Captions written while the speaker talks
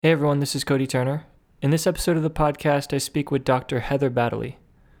Hey everyone, this is Cody Turner. In this episode of the podcast, I speak with Dr. Heather Baddeley.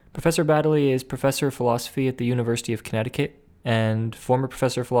 Professor Baddeley is professor of philosophy at the University of Connecticut and former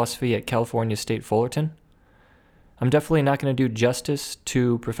professor of philosophy at California State Fullerton. I'm definitely not going to do justice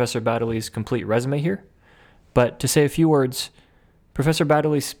to Professor Baddeley's complete resume here, but to say a few words, Professor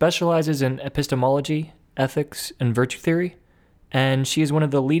Baddeley specializes in epistemology, ethics, and virtue theory, and she is one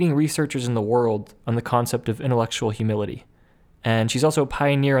of the leading researchers in the world on the concept of intellectual humility. And she's also a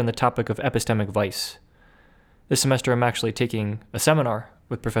pioneer on the topic of epistemic vice. This semester, I'm actually taking a seminar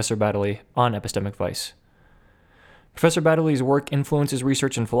with Professor Baddeley on epistemic vice. Professor Baddeley's work influences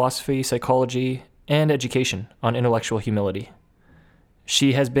research in philosophy, psychology, and education on intellectual humility.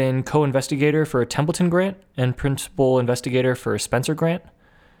 She has been co-investigator for a Templeton Grant and principal investigator for a Spencer Grant.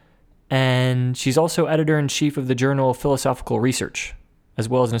 And she's also editor-in-chief of the Journal of Philosophical Research, as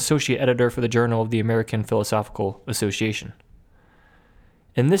well as an associate editor for the Journal of the American Philosophical Association.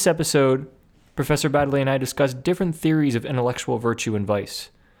 In this episode, Professor Baddeley and I discuss different theories of intellectual virtue and vice,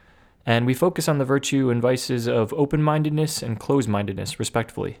 and we focus on the virtue and vices of open-mindedness and closed-mindedness,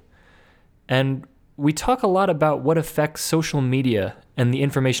 respectively. And we talk a lot about what effects social media and the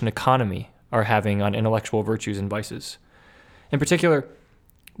information economy are having on intellectual virtues and vices. In particular,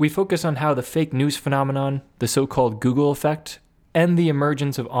 we focus on how the fake news phenomenon, the so-called Google effect, and the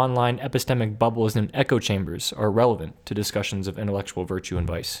emergence of online epistemic bubbles and echo chambers are relevant to discussions of intellectual virtue and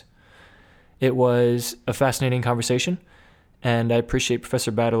vice. It was a fascinating conversation, and I appreciate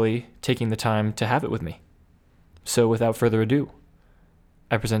Professor Baddeley taking the time to have it with me. So without further ado,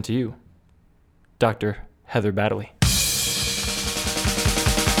 I present to you Dr. Heather Baddeley.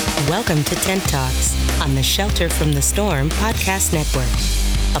 Welcome to Tent Talks on the Shelter from the Storm podcast network,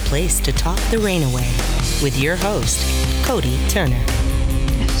 a place to talk the rain away with your host, Cody Turner.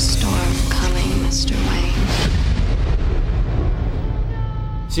 There's a storm coming, Mr. Wayne.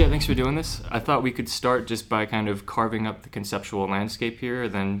 So yeah, thanks for doing this. I thought we could start just by kind of carving up the conceptual landscape here,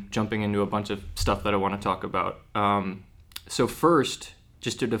 then jumping into a bunch of stuff that I want to talk about. So first,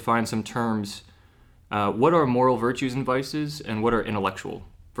 just to define some terms, what are moral virtues and vices, and what are intellectual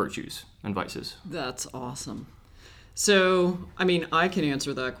virtues and vices? That's awesome. So, I can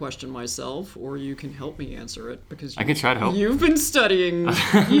answer that question myself, or you can help me answer it because I can try to help. You've been studying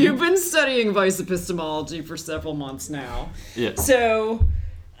vice epistemology for several months now. Yeah. So,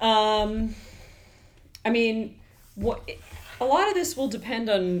 what a lot of this will depend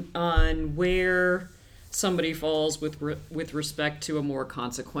on where somebody falls with respect to a more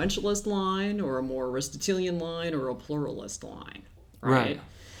consequentialist line, or a more Aristotelian line, or a pluralist line, right?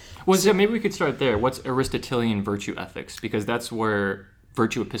 Well, so maybe we could start there. What's Aristotelian virtue ethics? Because that's where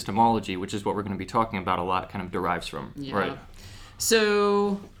virtue epistemology, which is what we're going to be talking about a lot, kind of derives from, right?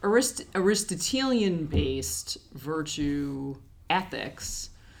 So Aristotelian-based virtue ethics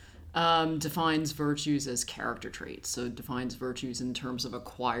defines virtues as character traits. So it defines virtues in terms of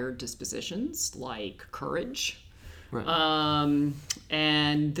acquired dispositions, like courage. Right.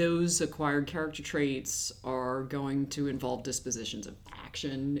 And those acquired character traits are going to involve dispositions of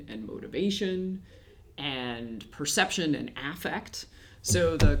action and motivation and perception and affect.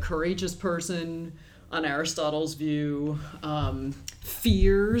 So the courageous person, on Aristotle's view,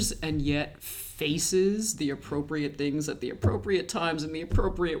 fears and yet faces the appropriate things at the appropriate times in the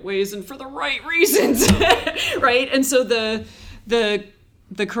appropriate ways and for the right reasons, right? And so the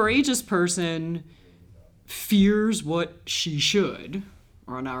courageous person fears what she should,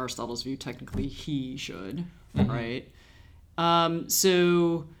 or on Aristotle's view, technically he should, right?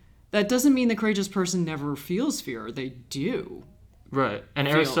 So that doesn't mean the courageous person never feels fear. They do. Right. And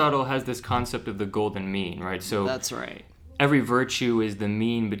Aristotle has this concept of the golden mean, right? So that's right. Every virtue is the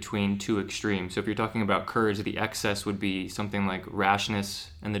mean between two extremes. So if you're talking about courage, the excess would be something like rashness,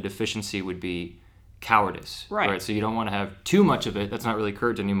 and the deficiency would be cowardice. Right. So you don't want to have too much of it. That's not really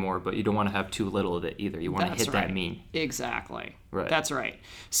courage anymore, but you don't want to have too little of it either. You want to hit that mean. Exactly. Right. That's right.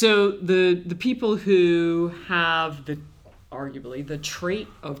 So the people who have arguably the trait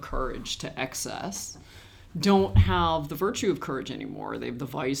of courage to excess don't have the virtue of courage anymore. They have the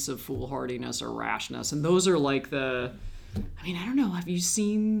vice of foolhardiness or rashness. And those are like I don't know, have you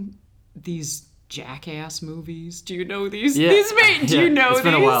seen these Jackass movies? Do you know these? Yeah. Do you know these? It's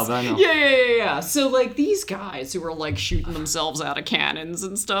been a while, but I know. Yeah. So like these guys who are like shooting themselves out of cannons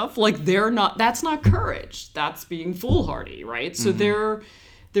and stuff, like that's not courage. That's being foolhardy, right? So they're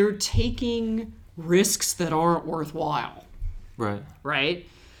taking risks that aren't worthwhile. Right?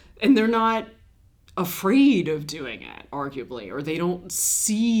 And they're not afraid of doing it, arguably, or they don't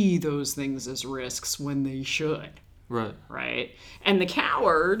see those things as risks when they should. Right. Right? And the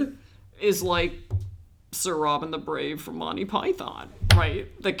coward is like, Sir Robin the Brave from Monty Python, right?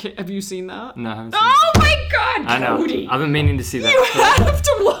 Have you seen that? No, I haven't seen Oh my God, I know. Cody! I've been meaning to see that. You have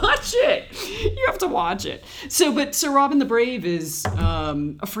to watch it. You have to watch it. But Sir Robin the Brave is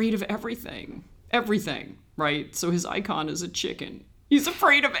afraid of everything, right? So his icon is a chicken. He's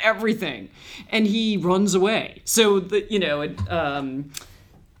afraid of everything, and he runs away. So Sir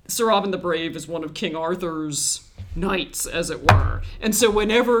Robin the Brave is one of King Arthur's knights, as it were. And so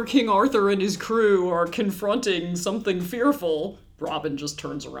whenever King Arthur and his crew are confronting something fearful, Robin just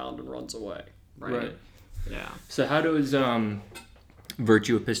turns around and runs away. Right. Yeah. So how does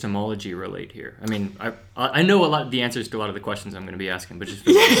virtue epistemology relate here? I mean, I know a lot of the answers to a lot of the questions I'm going to be asking, but just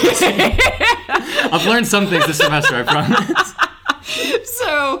I've learned some things this semester, I promise.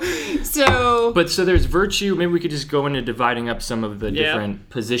 So there's virtue. Maybe we could just go into dividing up some of the different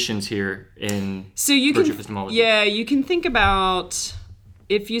positions here in virtue epistemology. Yeah, you can think about,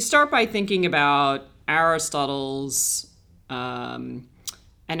 if you start by thinking about Aristotle's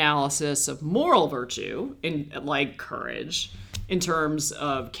analysis of moral virtue, like courage, in terms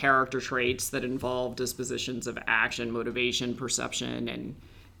of character traits that involve dispositions of action, motivation, perception,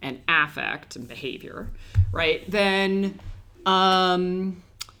 and affect and behavior, right? Then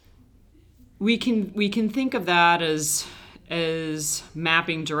we can think of that as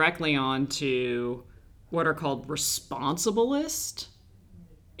mapping directly onto what are called responsibilist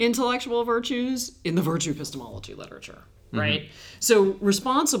intellectual virtues in the virtue epistemology literature, right? Mm-hmm. So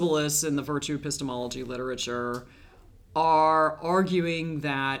responsibilists in the virtue epistemology literature are arguing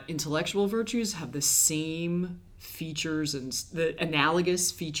that intellectual virtues have the same features and the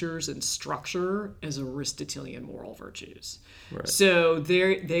analogous features and structure as Aristotelian moral virtues. Right. So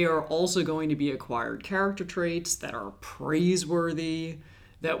they are also going to be acquired character traits that are praiseworthy,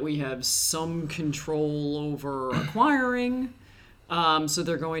 that we have some control over acquiring. So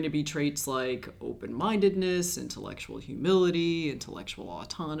they're going to be traits like open-mindedness, intellectual humility, intellectual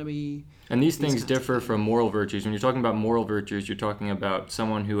autonomy. And these things differ from moral virtues. When you're talking about moral virtues, you're talking about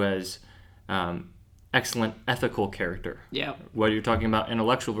someone who has excellent ethical character. Yeah. When you're talking about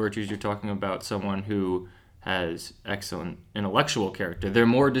intellectual virtues, you're talking about someone who has excellent intellectual character. They're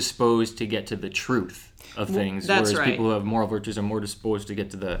more disposed to get to the truth of things, whereas people who have moral virtues are more disposed to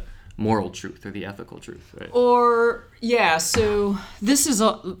get to the moral truth or the ethical truth, right? Or, yeah, so this is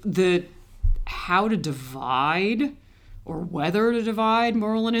the how to divide or whether to divide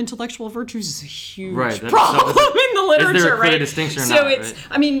moral and intellectual virtues is a huge problem in the literature, is there a clear right? distinction or so not, it's, right?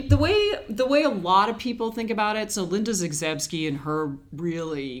 I mean, the way a lot of people think about it, so Linda Zagzebski in her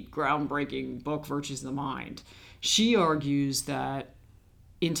really groundbreaking book, Virtues of the Mind, she argues that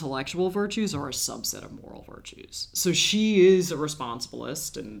intellectual virtues are a subset of moral virtues. So she is a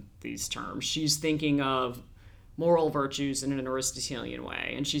responsibilist in these terms. She's thinking of moral virtues in an Aristotelian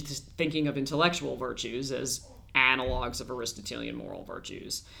way, and she's thinking of intellectual virtues as analogs of Aristotelian moral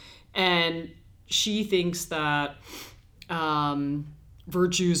virtues. And she thinks that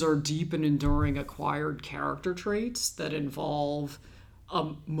virtues are deep and enduring acquired character traits that involve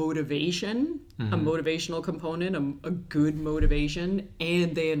a motivation, a motivational component, a good motivation,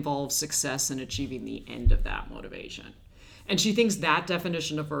 and they involve success in achieving the end of that motivation. And she thinks that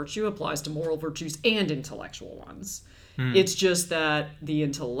definition of virtue applies to moral virtues and intellectual ones. It's just that the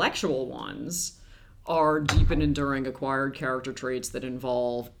intellectual ones are deep and enduring acquired character traits that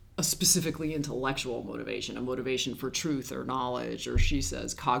involve a specifically intellectual motivation, a motivation for truth or knowledge, or she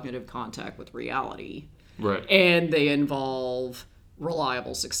says cognitive contact with reality. Right. And they involve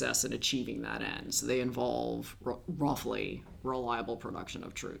reliable success in achieving that end. So they involve roughly reliable production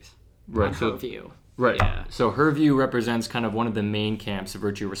of truth. Right. Her view. Right. Yeah. So her view represents kind of one of the main camps of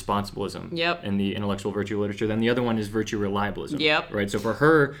virtue responsibilism in the intellectual virtue literature. Then the other one is virtue reliabilism. Yep. Right. So for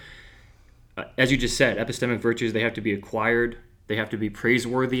her, as you just said, epistemic virtues, they have to be acquired, they have to be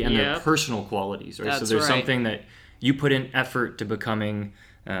praiseworthy, and they're personal qualities. Right. So there's something that you put in effort to becoming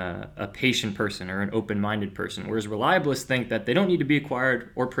a patient person or an open-minded person, whereas reliabilists think that they don't need to be acquired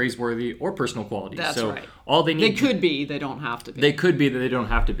or praiseworthy or personal qualities. That's right. All they need. They could be. They don't have to be. They could be that they don't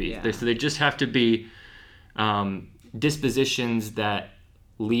have to be. Yeah. So they just have to be dispositions that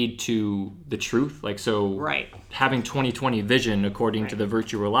lead to the truth. Like having 20/20 vision, according to the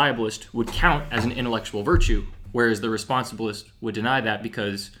virtue reliabilist, would count as an intellectual virtue, whereas the responsibilist would deny that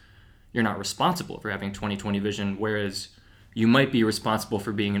because you're not responsible for having 20/20 vision, whereas you might be responsible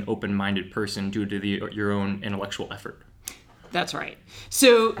for being an open-minded person due to your own intellectual effort. That's right.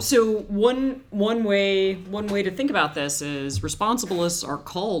 So one way to think about this is responsibilists are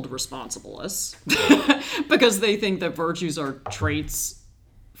called responsibilists because they think that virtues are traits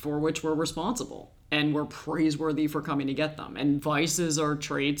for which we're responsible and we're praiseworthy for coming to get them, and vices are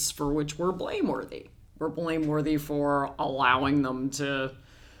traits for which we're blameworthy, We're blameworthy for allowing them to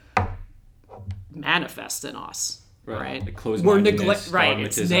manifest in us. Right. The closed-mindedness,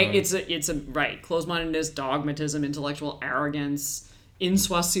 dogmatism. It's a right. Closed-mindedness, dogmatism, intellectual arrogance,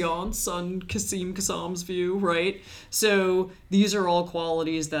 insouciance on Kasim Kassam's view, right? So these are all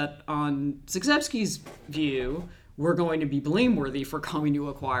qualities that, on Zagzebski's view, we're going to be blameworthy for coming to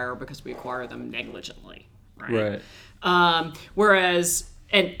acquire because we acquire them negligently, right? Whereas,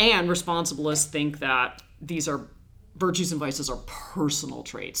 and responsibilists think that these are virtues and vices are personal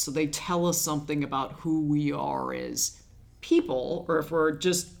traits. So they tell us something about who we are as people, or if we're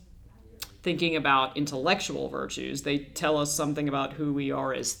just thinking about intellectual virtues, they tell us something about who we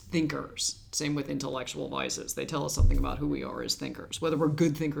are as thinkers. Same with intellectual vices. They tell us something about who we are as thinkers, whether we're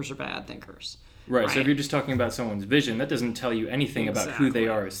good thinkers or bad thinkers. Right. So if you're just talking about someone's vision, that doesn't tell you anything about who they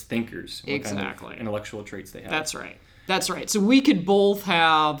are as thinkers. What kind of intellectual traits they have. That's right. So we could both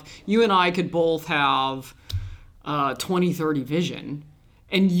have, you and I could both have 20/30 vision,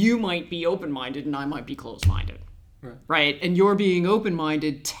 and you might be open-minded and I might be closed-minded. Right? And your being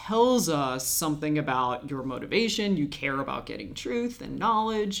open-minded tells us something about your motivation. You care about getting truth and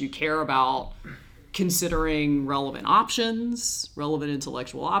knowledge. You care about considering relevant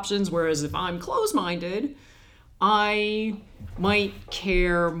intellectual options. Whereas if I'm closed-minded, I might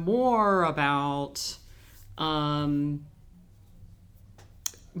care more about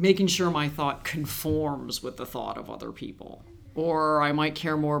making sure my thought conforms with the thought of other people. Or I might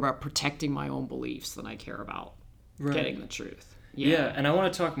care more about protecting my own beliefs than I care about getting the truth. Yeah, and I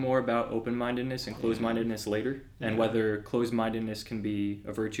want to talk more about open-mindedness and closed-mindedness later, and whether closed-mindedness can be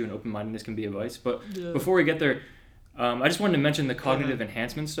a virtue and open-mindedness can be a vice. But before we get there, I just wanted to mention the cognitive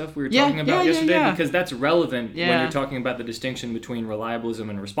enhancement stuff we were talking about yesterday, because that's relevant when you're talking about the distinction between reliabilism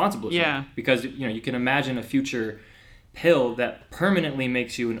and responsibilism. Yeah. Because you can imagine a future pill that permanently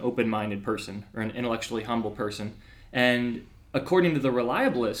makes you an open-minded person or an intellectually humble person, and according to the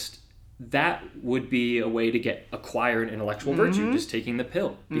reliabilist, that would be a way to acquire an intellectual virtue, just taking the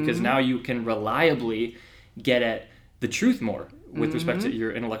pill, because now you can reliably get at the truth more with respect to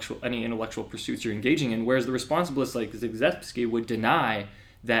your any intellectual pursuits you're engaging in, whereas the responsibilist like Zagzebski would deny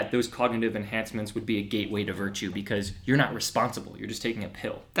that those cognitive enhancements would be a gateway to virtue because you're not responsible, you're just taking a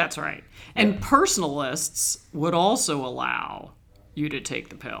pill. That's right. And personalists would also allow you to take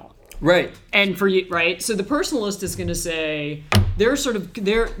the pill. Right. And for you, right? So the personalist is going to say, the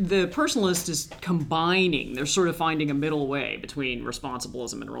personalist is combining, they're sort of finding a middle way between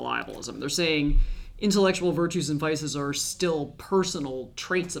responsibilism and reliabilism. They're saying intellectual virtues and vices are still personal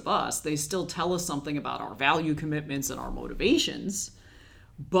traits of us. They still tell us something about our value commitments and our motivations,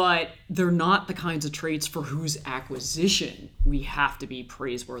 but they're not the kinds of traits for whose acquisition we have to be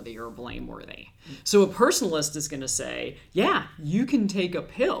praiseworthy or blameworthy. So a personalist is going to say, yeah, you can take a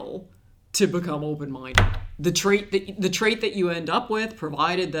pill to become open-minded. The trait that you end up with,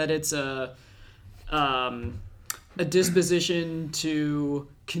 provided that it's a disposition to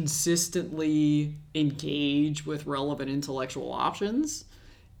consistently engage with relevant intellectual options,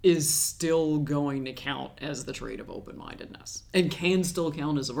 is still going to count as the trait of open-mindedness and can still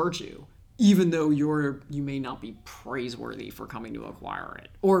count as a virtue, even though you may not be praiseworthy for coming to acquire it,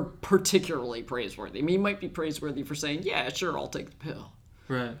 or particularly praiseworthy. I mean, you might be praiseworthy for saying, yeah, sure, I'll take the pill.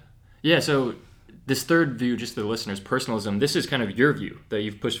 Right. Yeah, so this third view, just to the listeners, personalism, this is kind of your view that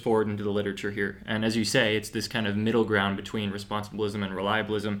you've pushed forward into the literature here. And as you say, it's this kind of middle ground between responsibilism and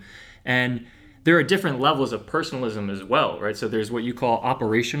reliabilism. And there are different levels of personalism as well, right? So there's what you call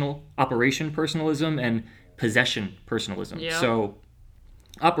operation personalism and possession personalism. Yeah. So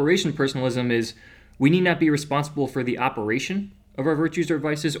operation personalism is we need not be responsible for the operation of our virtues or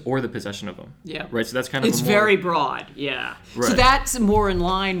vices or the possession of them. Yeah. Right, so that's kind of it's very broad, yeah. Right. So that's more in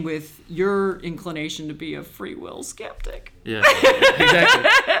line with your inclination to be a free will skeptic. Yeah, exactly.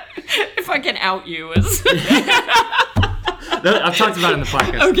 If I can out you as... I've talked about it in the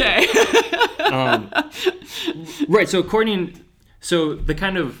podcast. Okay. Right, so the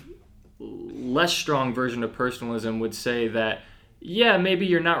kind of less strong version of personalism would say that, yeah, maybe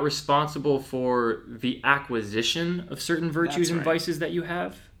you're not responsible for the acquisition of certain virtues and vices that you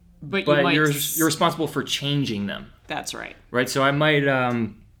have, but you're responsible for changing them. That's right. Right, so I might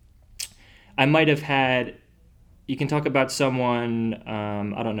have had. You can talk about someone,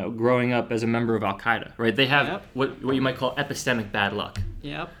 I don't know, growing up as a member of Al-Qaeda, right? They have what you might call epistemic bad luck.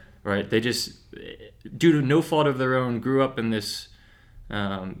 Yep. Right? They just, due to no fault of their own, grew up in this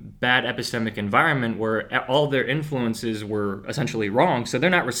bad epistemic environment where all their influences were essentially wrong. So they're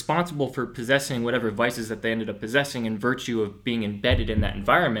not responsible for possessing whatever vices that they ended up possessing in virtue of being embedded in that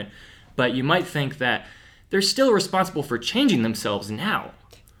environment. But you might think that they're still responsible for changing themselves now.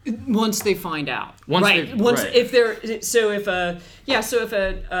 Once they find out. If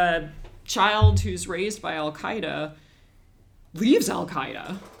a child who's raised by Al-Qaeda leaves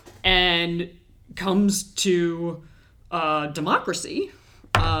Al-Qaeda and comes to democracy,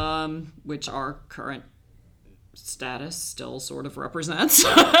 which our current status still sort of represents,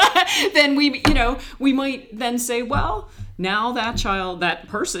 then we might then say, well, now that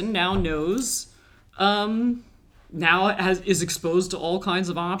person now knows, is exposed to all kinds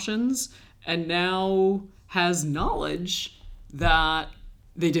of options, and now has knowledge that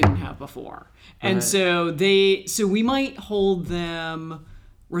they didn't have before. And Right. so we might hold them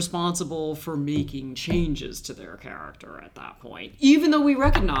responsible for making changes to their character at that point, even though we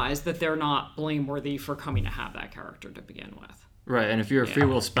recognize that they're not blameworthy for coming to have that character to begin with. Right, and if you're a free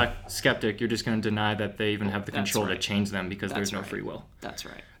will skeptic, you're just going to deny that they even have the That's control right. to change them because there's no right. free will. That's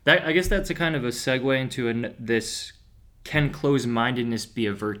right. I guess that's a kind of a segue into this can closed-mindedness be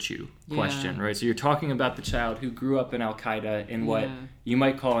a virtue question, Yeah. right? So you're talking about the child who grew up in Al-Qaeda in what Yeah. you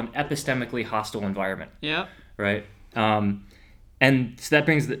might call an epistemically hostile environment, Yep. right? And so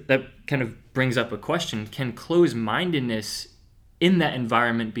that kind of brings up a question: can closed-mindedness in that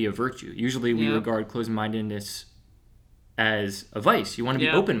environment be a virtue? Usually, we Yep. regard closed-mindedness as a vice. You want to be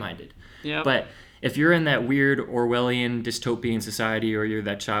Yep. open-minded, Yep. but if you're in that weird Orwellian dystopian society, or you're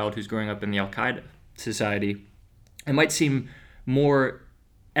that child who's growing up in the Al-Qaeda society, it might seem more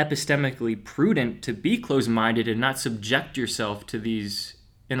epistemically prudent to be closed-minded and not subject yourself to these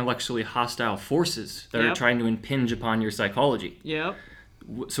intellectually hostile forces that are Yep. trying to impinge upon your psychology. Yep.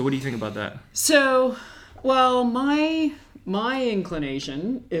 So what do you think about that? So, well, my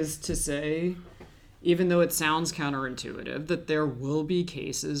inclination is to say, even though it sounds counterintuitive, that there will be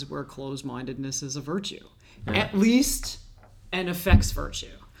cases where closed-mindedness is a virtue, at least an affects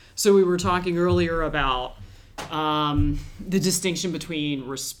virtue. So we were talking earlier about the distinction between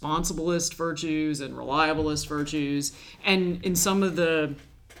responsibilist virtues and reliablest virtues, and in some of the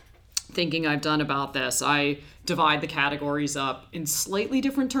thinking I've done about this, I divide the categories up in slightly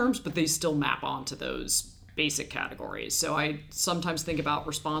different terms, but they still map onto those basic categories. So I sometimes think about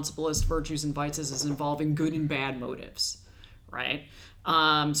responsibilist virtues and vices as involving good and bad motives, right?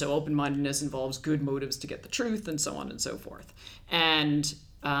 So open-mindedness involves good motives to get the truth, and so on and so forth. And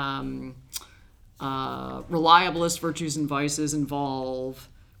reliablest virtues and vices involve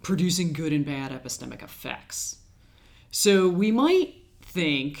producing good and bad epistemic effects. So we might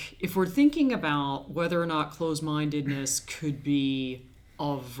think, if we're thinking about whether or not closed-mindedness could be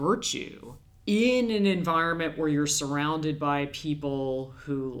a virtue in an environment where you're surrounded by people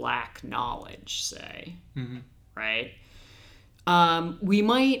who lack knowledge, say, right? We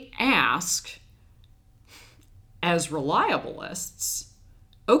might ask, as reliabilists,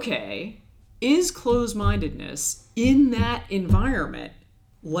 okay, is closed-mindedness in that environment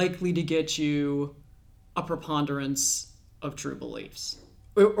likely to get you a preponderance of true beliefs?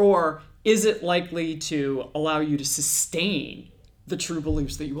 Or is it likely to allow you to sustain the true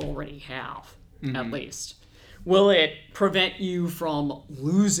beliefs that you already have, at least? Will it prevent you from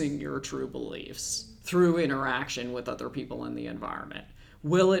losing your true beliefs through interaction with other people in the environment?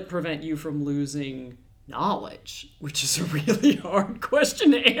 Will it prevent you from losing knowledge, which is a really hard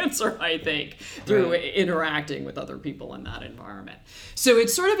question to answer, I think, through interacting with other people in that environment? So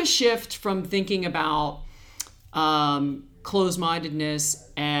it's sort of a shift from thinking about closed-mindedness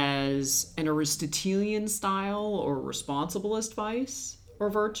as an Aristotelian style or responsibilist vice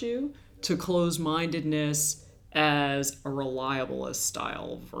or virtue to closed-mindedness as a reliablest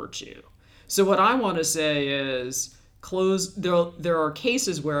style of virtue. So what I want to say is there are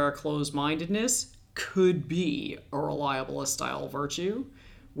cases where closed-mindedness could be a reliablest style virtue,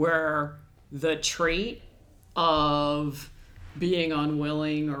 where the trait of being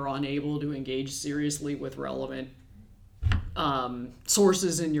unwilling or unable to engage seriously with relevant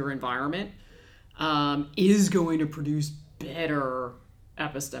sources in your environment is going to produce better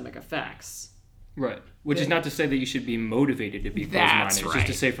epistemic effects. Right. Which is not to say that you should be motivated to be closed-minded. That's It's right. just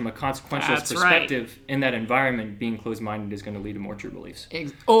to say from a consequentialist perspective, in that environment, being closed-minded is going to lead to more true beliefs.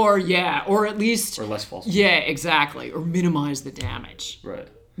 Or at least... Or less false. Yeah, exactly. Or minimize the damage. Right.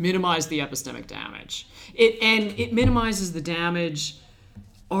 Minimize the epistemic damage. It minimizes the damage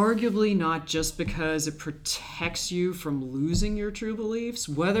arguably not just because it protects you from losing your true beliefs.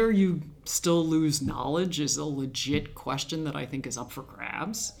 Whether you still lose knowledge is a legit question that I think is up for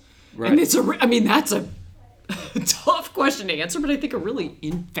grabs. Right. And that's a tough question to answer, but I think a really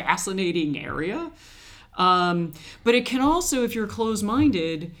fascinating area. But it can also, if you're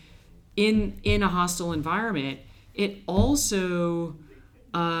closed-minded in a hostile environment, it also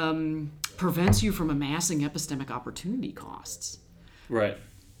prevents you from amassing epistemic opportunity costs. Right.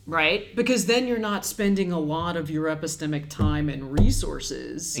 right? Because then you're not spending a lot of your epistemic time and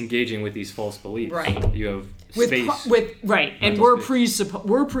resources engaging with these false beliefs. Right. You have with space. Right. And we're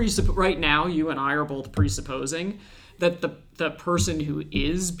right now, you and I are both presupposing that the person who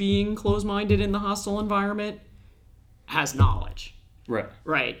is being closed-minded in the hostile environment has knowledge. Right.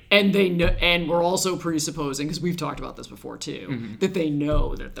 Right. And they know, and we're also presupposing, because we've talked about this before too, that they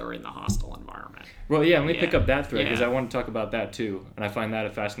know that they're in the hostile environment. Well, yeah, let me pick up that thread, because Yeah. I want to talk about that too. And I find that a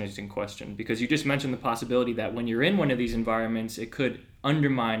fascinating question, because you just mentioned the possibility that when you're in one of these environments, it could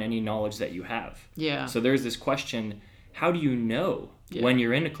undermine any knowledge that you have. Yeah. So there's this question, how do you know when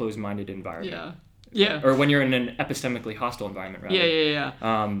you're in a closed-minded environment? Yeah. Yeah. Or when you're in an epistemically hostile environment, rather.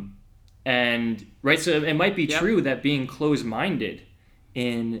 Yeah. And, right, so it might be true that being closed-minded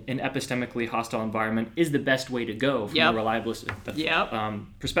in an epistemically hostile environment is the best way to go from a reliabilist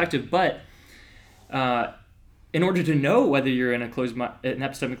perspective. But in order to know whether you're in an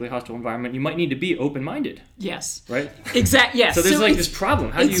epistemically hostile environment, you might need to be open-minded. Yes. Right? Exactly. Yes. So there's this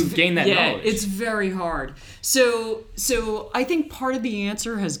problem. How do you gain that knowledge? It's very hard. So I think part of the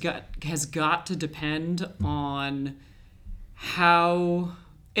answer has got to depend on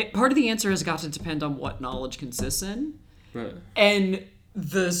part of the answer has got to depend on what knowledge consists in. Right. And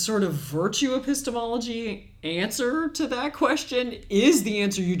the sort of virtue epistemology answer to that question is the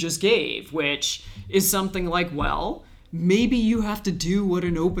answer you just gave, which is something like, well, maybe you have to do what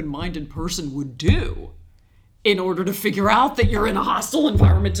an open-minded person would do in order to figure out that you're in a hostile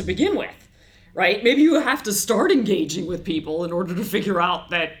environment to begin with, right? Maybe you have to start engaging with people in order to figure out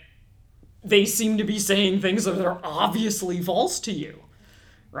that they seem to be saying things that are obviously false to you,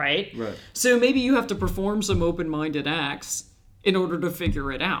 right? Right. So maybe you have to perform some open-minded acts in order to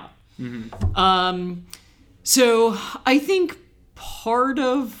figure it out. So I think part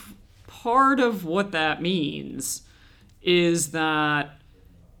of what that means is that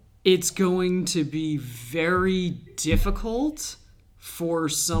it's going to be very difficult for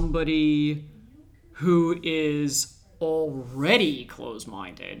somebody who is already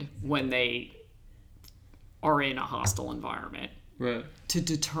closed-minded when they are in a hostile environment to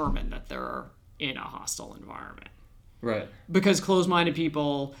determine that they're in a hostile environment. Right. Because closed-minded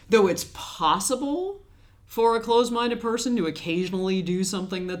people, though it's possible for a closed-minded person to occasionally do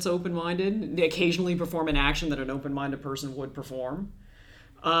something that's open-minded, they occasionally perform an action that an open-minded person would perform,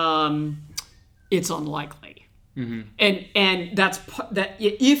 it's unlikely. And that's that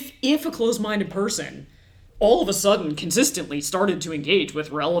if a closed-minded person all of a sudden consistently started to engage with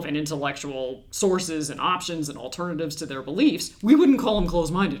relevant intellectual sources and options and alternatives to their beliefs, we wouldn't call them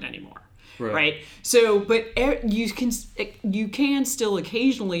closed-minded anymore. Right. So, but you can still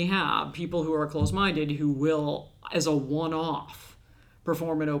occasionally have people who are closed-minded who will, as a one-off,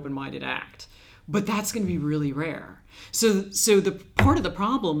 perform an open-minded act. But that's going to be really rare. So the part of the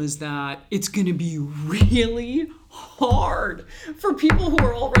problem is that it's going to be really hard for people who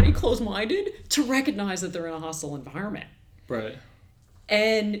are already closed-minded to recognize that they're in a hostile environment. Right.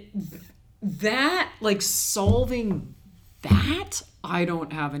 And that, solving that, I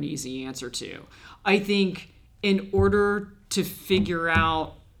don't have an easy answer to. I think in order to figure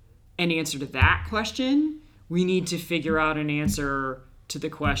out an answer to that question, we need to figure out an answer to the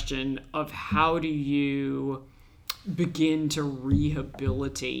question of how do you begin to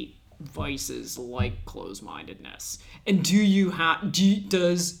rehabilitate vices like closed-mindedness, and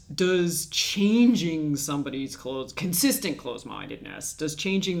does changing somebody's consistent closed-mindedness, does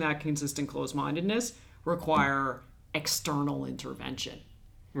changing that consistent closed-mindedness require external intervention?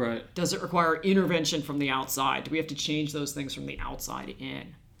 Right. Does it require intervention from the outside? Do we have to change those things from the outside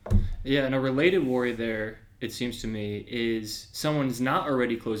in? Yeah, and a related worry there, it seems to me, is someone's not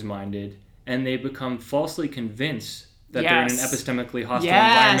already closed-minded and they become falsely convinced that they're in an epistemically hostile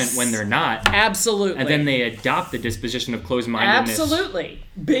environment when they're not. Absolutely. And then they adopt the disposition of closed-mindedness. Absolutely.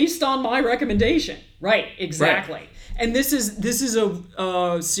 Based on my recommendation. Right, exactly. Right. And this is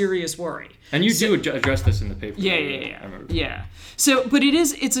a serious worry. And you do address this in the paper. Yeah. So, but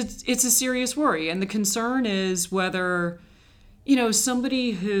it's a serious worry, and the concern is whether,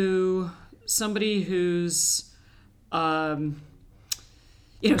 somebody who's,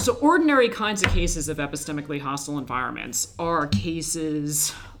 so ordinary kinds of cases of epistemically hostile environments are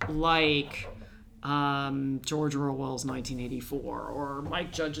cases like George Orwell's 1984 or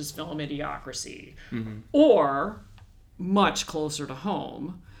Mike Judge's film Idiocracy, or much closer to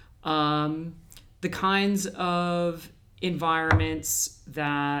home, the kinds of environments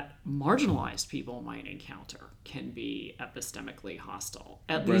that marginalized people might encounter can be epistemically hostile,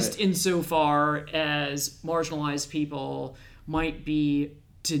 at least insofar as marginalized people might be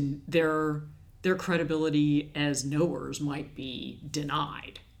their credibility as knowers might be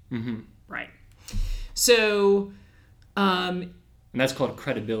denied Right. So, and that's called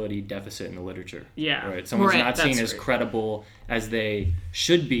credibility deficit in the literature. Yeah. Right. Someone's Right, not seen that's as right. credible as they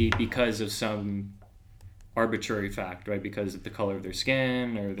should be because of some arbitrary fact, right? Because of the color of their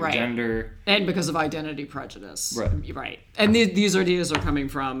skin or their Right. gender. and because of identity prejudice. Right. Right. And these ideas are coming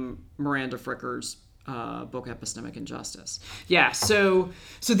from Miranda Fricker's book Epistemic Injustice. Yeah. So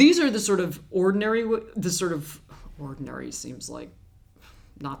these are the sort of ordinary seems like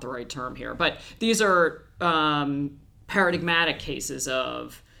not the right term here, but these are paradigmatic cases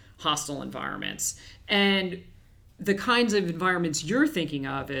of hostile environments. And the kinds of environments you're thinking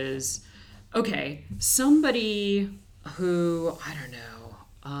of is, okay, somebody who, I don't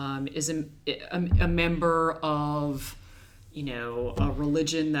know, is a member of, a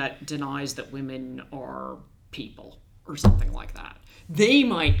religion that denies that women are people or something like that. They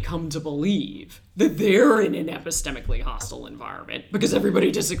might come to believe that they're in an epistemically hostile environment because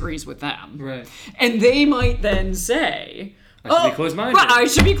everybody disagrees with them. Right. And they might then say, I should be closed-minded. Right, I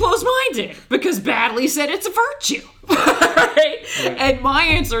should be closed-minded because Baddeley said it's a virtue. Right? And my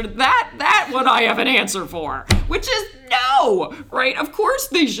answer to that one I have an answer for, which is no, right? Of course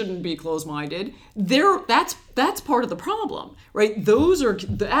they shouldn't be closed-minded. That's part of the problem, right?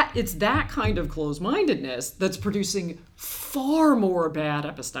 It's that kind of closed-mindedness that's producing far more bad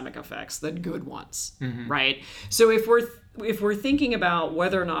epistemic effects than good ones, right? So if we're thinking about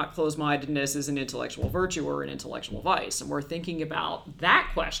whether or not closed-mindedness is an intellectual virtue or an intellectual vice, and we're thinking about that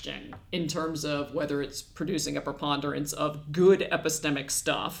question in terms of whether it's producing a preponderance of good epistemic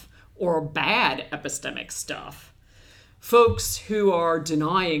stuff or bad epistemic stuff, folks who are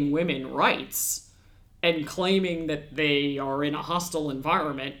denying women rights and claiming that they are in a hostile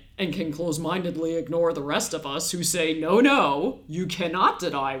environment and can close-mindedly ignore the rest of us who say, no, you cannot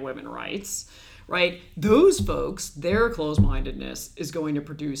deny women rights, right? Those folks, their closed-mindedness is going to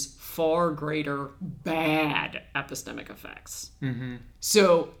produce far greater bad epistemic effects.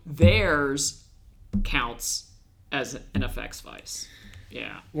 So theirs counts as an effects vice.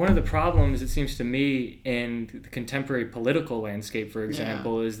 Yeah. One of the problems, it seems to me, in the contemporary political landscape, for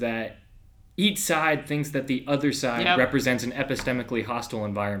example, is that each side thinks that the other side represents an epistemically hostile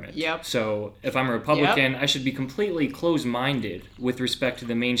environment. Yep. So if I'm a Republican, I should be completely closed-minded with respect to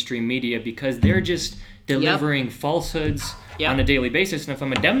the mainstream media because they're just delivering falsehoods on a daily basis. And if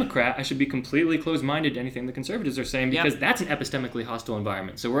I'm a Democrat, I should be completely closed-minded to anything the conservatives are saying because that's an epistemically hostile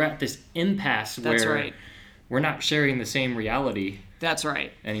environment. So we're at this impasse where we're not sharing the same reality. That's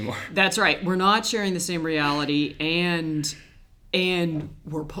right. Anymore. That's right. We're not sharing the same reality, and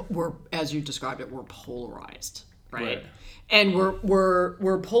we're as you described it, we're polarized, right? And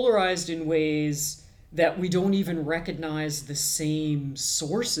we're polarized in ways that we don't even recognize the same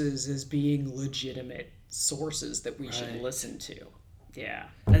sources as being legitimate sources that we should listen to. Yeah.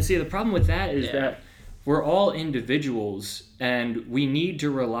 And see, the problem with that is that we're all individuals and we need to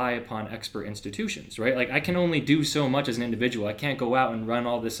rely upon expert institutions, right? Like I can only do so much as an individual. I can't go out and run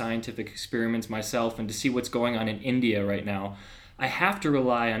all the scientific experiments myself and to see what's going on in India right now. I have to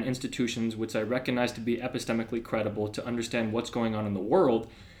rely on institutions which I recognize to be epistemically credible to understand what's going on in the world.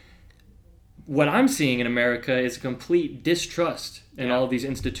 What I'm seeing in America is a complete distrust in all of these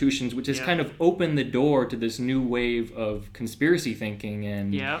institutions, which has kind of opened the door to this new wave of conspiracy thinking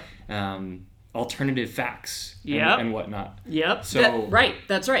and alternative facts and whatnot. Yep. So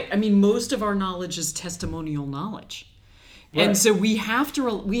That's right. I mean, most of our knowledge is testimonial knowledge. Right. And so we have to,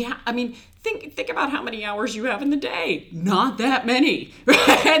 think about how many hours you have in the day. Not that many.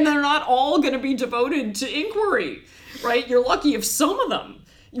 And they're not all going to be devoted to inquiry, right? You're lucky if some of them,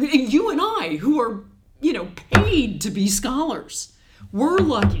 you and I, who are, paid to be scholars, we're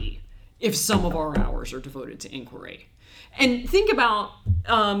lucky if some of our hours are devoted to inquiry. And think about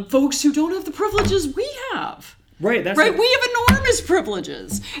folks who don't have the privileges we have. Right. That's We have enormous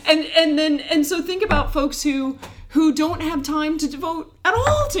privileges. And so think about folks who don't have time to devote at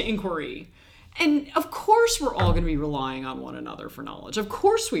all to inquiry. And of course we're all going to be relying on one another for knowledge. Of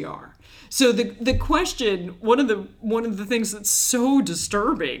course we are. So the question, one of the things that's so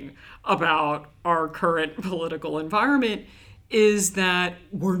disturbing about our current political environment is that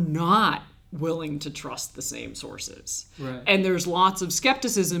we're not willing to trust the same sources. Right. And there's lots of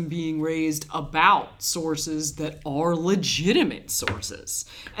skepticism being raised about sources that are legitimate sources.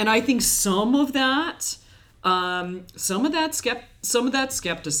 And I think some of that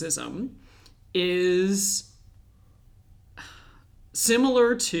skepticism is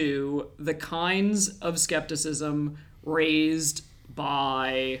similar to the kinds of skepticism raised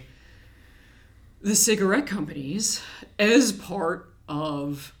by the cigarette companies as part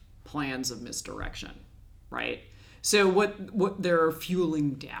of plans of misdirection, right? So what they're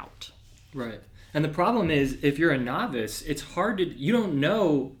fueling doubt. Right. And the problem is, if you're a novice, it's hard to, you don't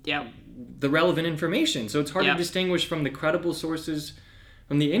know the relevant information. So it's hard to distinguish from the credible sources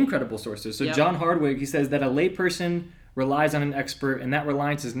from the incredible sources. So John Hardwick, he says that a layperson relies on an expert, and that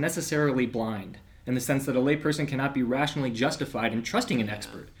reliance is necessarily blind, in the sense that a layperson cannot be rationally justified in trusting an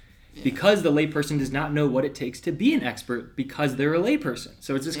expert. Because the layperson does not know what it takes to be an expert because they're a layperson.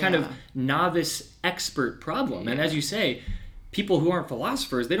 So it's this kind of novice expert problem. And as you say, people who aren't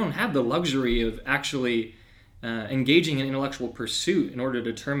philosophers, they don't have the luxury of actually engaging in intellectual pursuit in order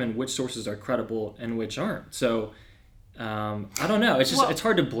to determine which sources are credible and which aren't. So I don't know. It's just it's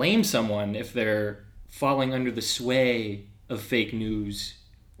hard to blame someone if they're falling under the sway of fake news.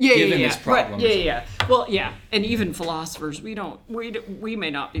 This problem. Right. Well, and even philosophers, we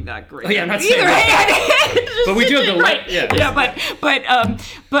may not be that great. Oh yeah, I'm not saying that. But we do have the right.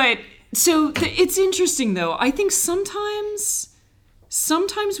 But so it's interesting though. I think sometimes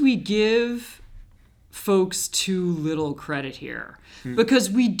we give folks too little credit here because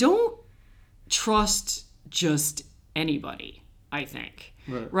we don't trust just anybody. I think.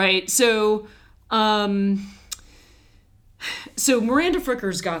 Right. So. So Miranda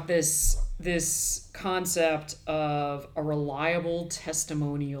Fricker's got this concept of a reliable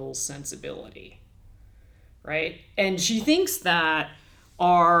testimonial sensibility, right? And she thinks that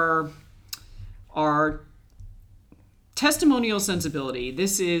our testimonial sensibility,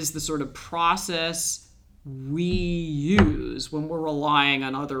 this is the sort of process we use when we're relying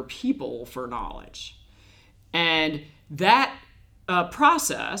on other people for knowledge. And that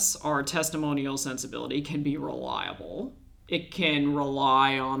process, our testimonial sensibility, can be reliable. It can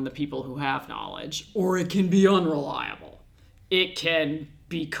rely on the people who have knowledge, or it can be unreliable. It can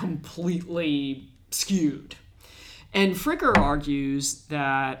be completely skewed. And Fricker argues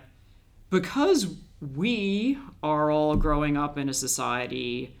that because we are all growing up in a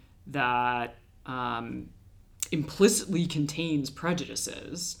society that implicitly contains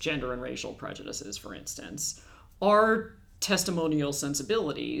prejudices, gender and racial prejudices, for instance, our testimonial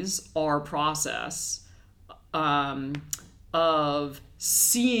sensibilities, our process of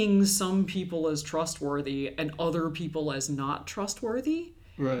seeing some people as trustworthy and other people as not trustworthy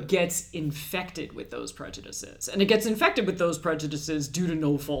gets infected with those prejudices. And it gets infected with those prejudices due to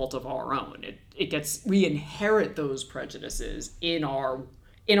no fault of our own. We inherit those prejudices in our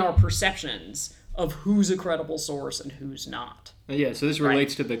perceptions of who's a credible source and who's not. Yeah, so this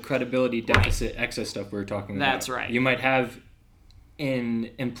relates to the credibility deficit excess stuff we were talking about. That's right. You might have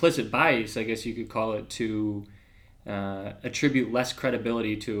an implicit bias, I guess you could call it, to attribute less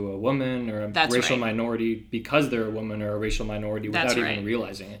credibility to a woman or a racial minority because they're a woman or a racial minority without even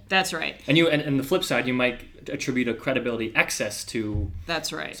realizing it. That's right. And the flip side, you might attribute a credibility excess to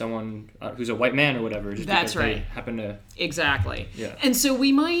someone who's a white man or whatever, just because they happen to... Exactly. Yeah. And so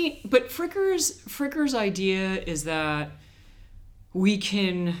we might... But Fricker's idea is that we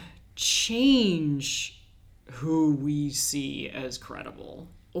can change who we see as credible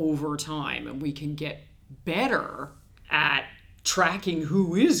over time, and we can get better at tracking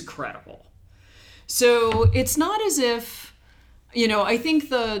who is credible. So it's not as if, I think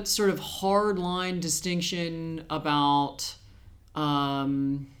the sort of hard line distinction about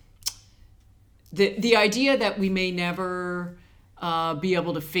the idea that we may never be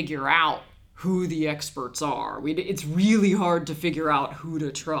able to figure out who the experts are. It's really hard to figure out who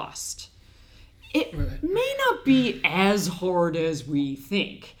to trust. It may not be as hard as we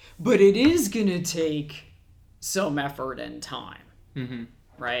think, but it is going to take some effort and time,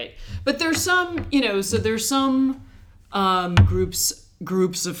 right? But there's some, there's some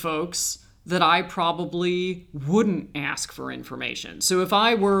groups of folks that I probably wouldn't ask for information. So if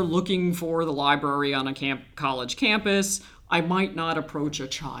I were looking for the library on a college campus, I might not approach a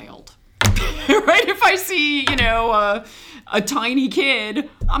child. Right? If I see, a tiny kid,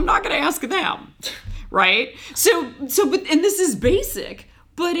 I'm not going to ask them. Right? But this is basic,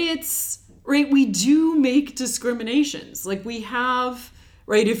 but it's, right, we do make discriminations. Like we have,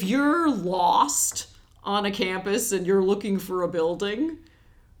 right, if you're lost on a campus and you're looking for a building,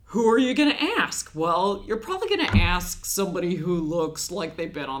 who are you going to ask? Well, you're probably going to ask somebody who looks like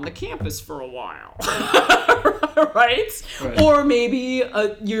they've been on the campus for a while. Right? Or maybe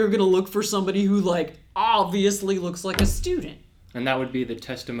you're going to look for somebody who obviously looks like a student. And that would be the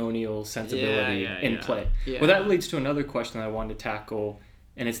testimonial sensibility in play. Yeah. Well, that leads to another question that I wanted to tackle,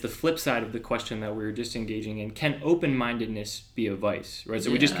 and it's the flip side of the question that we were just engaging in. Can open-mindedness be a vice? Right?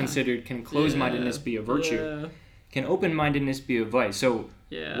 So we just considered, can closed-mindedness be a virtue? Yeah. Can open-mindedness be a vice? So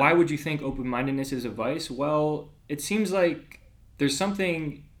why would you think open-mindedness is a vice? Well, it seems like there's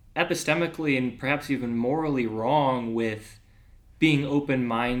something epistemically and perhaps even morally wrong with being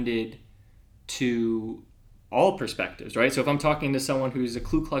open-minded to all perspectives, right? So if I'm talking to someone who's a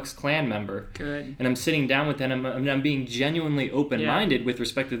Ku Klux Klan member, Good. and I'm sitting down with them, and I'm being genuinely open-minded with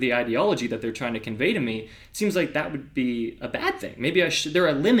respect to the ideology that they're trying to convey to me, it seems like that would be a bad thing. Maybe there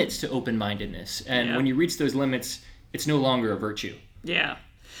are limits to open-mindedness, and when you reach those limits, it's no longer a virtue. Yeah.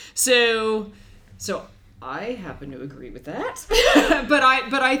 So I happen to agree with that, but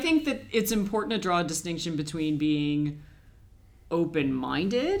I think that it's important to draw a distinction between being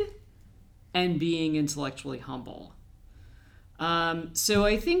open-minded and being intellectually humble. So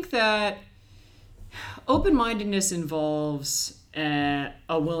I think that open-mindedness involves a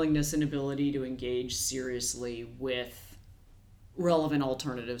willingness and ability to engage seriously with relevant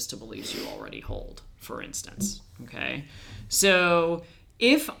alternatives to beliefs you already hold, for instance. Okay? So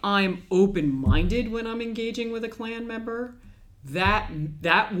if I'm open-minded when I'm engaging with a Klan member, that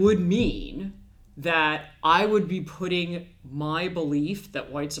would mean that I would be putting my belief that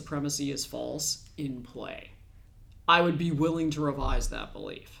white supremacy is false in play. I would be willing to revise that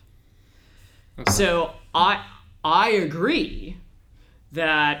belief. Okay. So I agree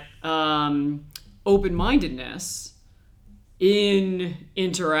that open-mindedness in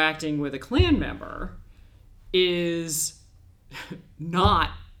interacting with a Klan member is not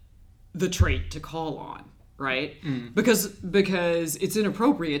the trait to call on, right? Because it's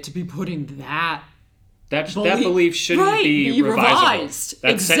inappropriate to be putting that belief shouldn't be revised.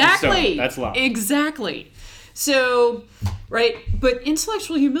 That's exactly. That's law. Exactly. So, right, but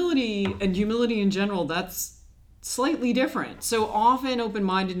intellectual humility and humility in general, that's slightly different. So often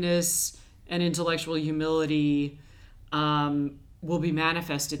open-mindedness and intellectual humility will be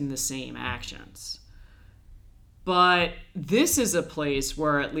manifested in the same actions. But this is a place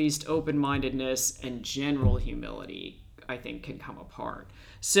where at least open-mindedness and general humility, I think, can come apart.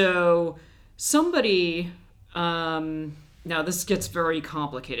 So somebody, now this gets very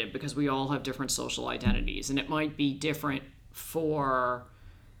complicated because we all have different social identities, and it might be different for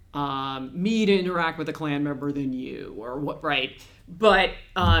me to interact with a Klan member than you, or what, right? But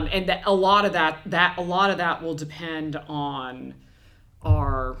and that a lot of that will depend on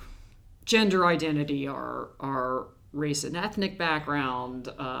our gender identity, our race and ethnic background,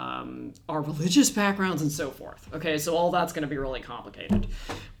 our religious backgrounds, and so forth. Okay, so all that's going to be really complicated.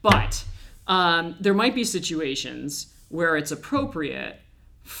 But there might be situations where it's appropriate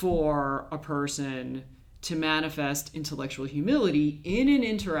for a person to manifest intellectual humility in an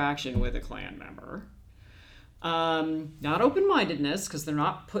interaction with a Klan member. Not open-mindedness, because they're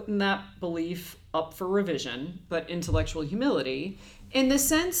not putting that belief up for revision, but intellectual humility, in the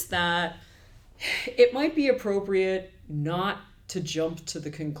sense that it might be appropriate not to jump to the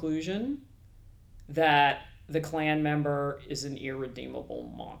conclusion that the Klan member is an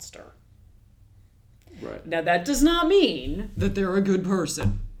irredeemable monster. Right. Now, that does not mean that they're a good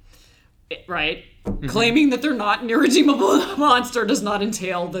person, right? Mm-hmm. Claiming that they're not an irredeemable monster does not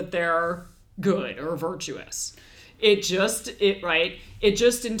entail that they're good or virtuous. It just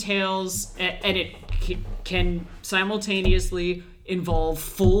entails, and it can simultaneously involve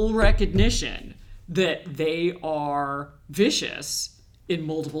full recognition that they are vicious in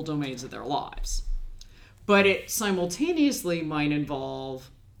multiple domains of their lives. But it simultaneously might involve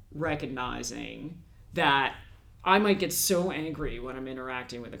recognizing that I might get so angry when I'm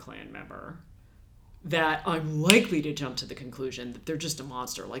interacting with a Klan member that I'm likely to jump to the conclusion that they're just a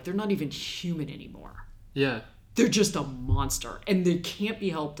monster. Like, they're not even human anymore. Yeah. They're just a monster, and they can't be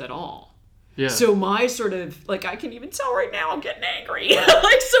helped at all. Yeah. So my sort of, like, I can even tell right now I'm getting angry.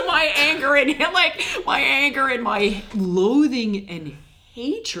 So my anger and my loathing and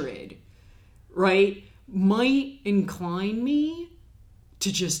hatred, right, might incline me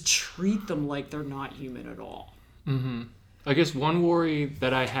to just treat them like they're not human at all. Mm-hmm. I guess one worry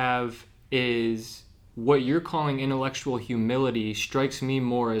that I have is what you're calling intellectual humility strikes me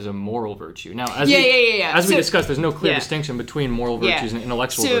more as a moral virtue. Now, as we discussed, there's no clear distinction between moral virtues and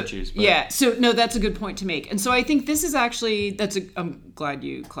intellectual virtues. But. So no, that's a good point to make. And so I think this is actually, I'm glad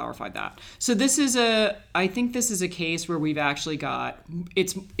you clarified that. So I think this is a case where we've actually got,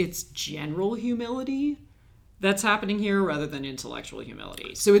 it's general humility that's happening here rather than intellectual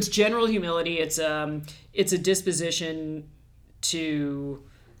humility. So it's general humility. It's a disposition to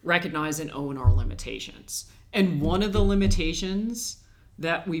recognize and own our limitations. And one of the limitations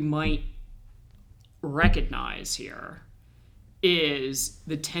that we might recognize here is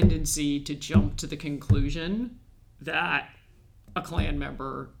the tendency to jump to the conclusion that a Klan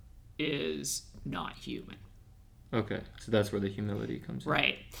member is not human. Okay, so that's where the humility comes in.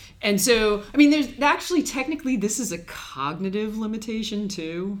 Right. And so, I mean, there's actually technically this is a cognitive limitation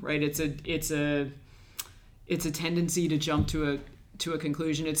too, right? It's a tendency to jump to a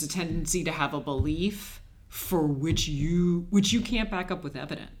conclusion. It's a tendency to have a belief for which you can't back up with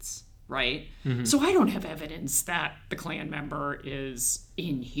evidence, right? Mm-hmm. So I don't have evidence that the Klan member is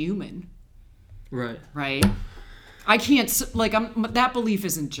inhuman. Right. Right? I can't that belief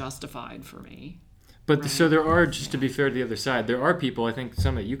isn't justified for me. But so there are, just to be fair to the other side, there are people, I think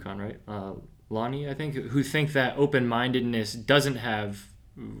some at UConn, right? Lonnie, I think, who think that open-mindedness doesn't have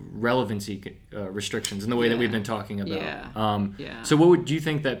relevancy restrictions in the way that we've been talking about. So do you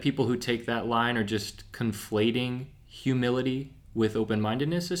think that people who take that line are just conflating humility with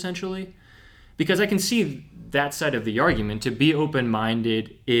open-mindedness, essentially? Because I can see that side of the argument. To be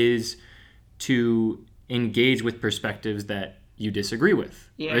open-minded is to engage with perspectives that you disagree with.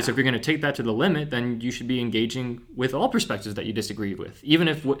 Yeah. Right? So if you're going to take that to the limit, then you should be engaging with all perspectives that you disagree with, even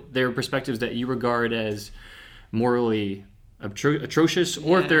if they're perspectives that you regard as morally atrocious,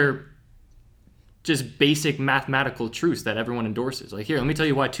 or if they're just basic mathematical truths that everyone endorses. Like, here, let me tell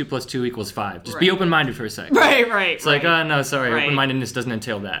you why 2 + 2 = 5. Just be open-minded for a second. Right. It's like, oh, no, sorry, open-mindedned doesn't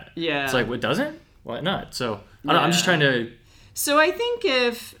entail that. Yeah. It's like, what doesn't? Why not? So, I don't know, I'm just trying to... So I think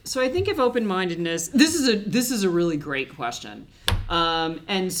if open-mindedness, this is a really great question,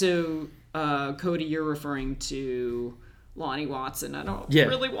 and so Cody, you're referring to Lonnie Watson. I don't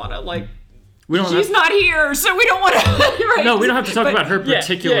really want to she's not here, so we don't want to. Right? No, we don't have to talk about her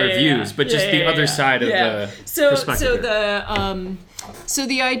particular views, but just the other side of the perspective. So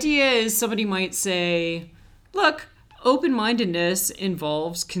the idea is somebody might say, look, open-mindedness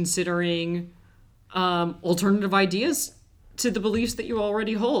involves considering alternative ideas to the beliefs that you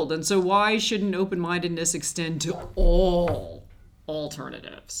already hold. And so why shouldn't open-mindedness extend to all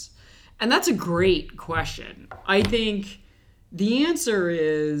alternatives? And that's a great question. I think the answer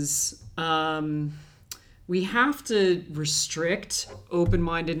is we have to restrict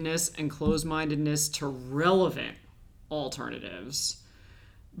open-mindedness and closed-mindedness to relevant alternatives,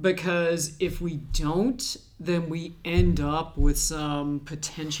 because if we don't, then we end up with some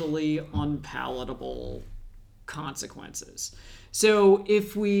potentially unpalatable consequences. So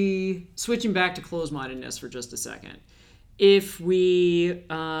if we, switching back to closed-mindedness for just a second, if we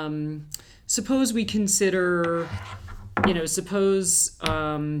suppose we consider, suppose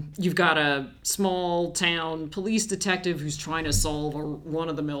you've got a small town police detective who's trying to solve a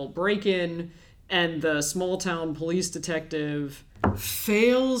run-of-the-mill break-in, and the small town police detective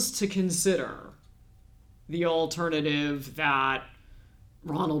fails to consider the alternative that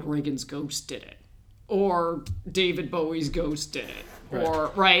Ronald Reagan's ghost did it, or David Bowie's ghost did it,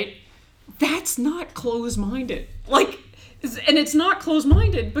 or that's not closed-minded. And it's not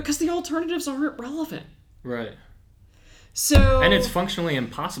closed-minded because the alternatives aren't relevant. Right. So, and it's functionally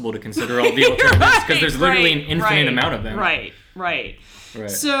impossible to consider all the alternatives because there's literally an infinite amount of them. Right.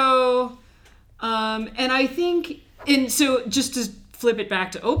 So, and I think, so just to flip it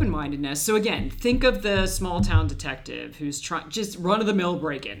back to open-mindedness. So again, think of the small town detective who's trying, just run-of-the-mill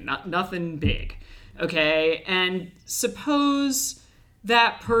break-in, nothing big. Okay, and suppose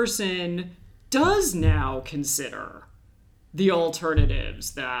that person does now consider the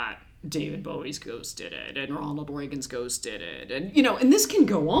alternatives that David Bowie's ghost did it, and Ronald Reagan's ghost did it, and and this can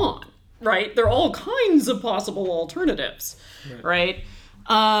go on, right? There are all kinds of possible alternatives, right?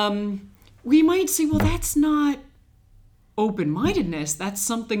 We might say, well, that's not open-mindedness. That's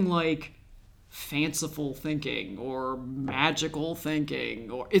something like fanciful thinking or magical thinking,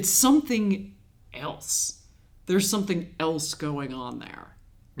 or it's something else. There's something else going on there.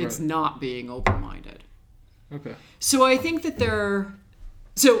 It's not being open-minded. Okay. So I think that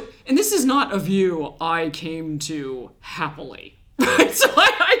and this is not a view I came to happily. So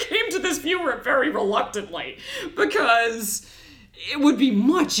I came to this view very reluctantly, because it would be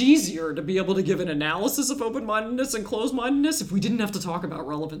much easier to be able to give an analysis of open-mindedness and closed-mindedness if we didn't have to talk about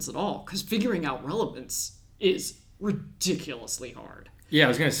relevance at all, because figuring out relevance is ridiculously hard. Yeah, I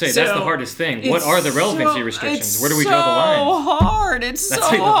was going to say, that's the hardest thing. What are the relevancy restrictions? Where do we draw the lines? It's so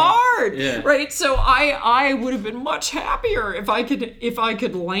hard. Yeah. Right? So I would have been much happier if I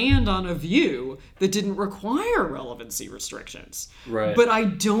could land on a view that didn't require relevancy restrictions. Right. But I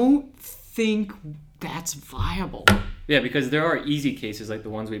don't think that's viable. Yeah, because there are easy cases like the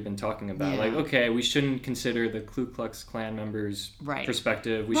ones we've been talking about. Yeah. Like, okay, we shouldn't consider the Ku Klux Klan members' Right.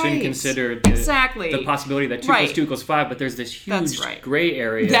 perspective. We Right. shouldn't consider Exactly. the possibility that 2 Right. plus 2 equals 5, but there's this That's huge right. gray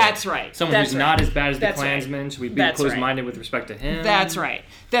area. That's right. Someone That's who's right. not as bad as the That's right. Klansman, should we be That's right. closed-minded with respect to him? That's right.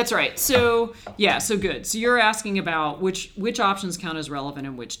 That's right. So yeah, so good. So you're asking about which options count as relevant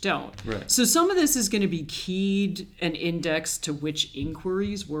and which don't. Right. So some of this is going to be keyed and indexed to which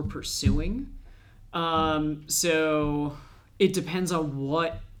inquiries we're pursuing. So it depends on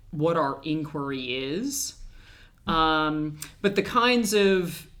what our inquiry is. But the kinds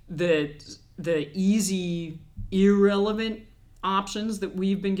of the easy, irrelevant options that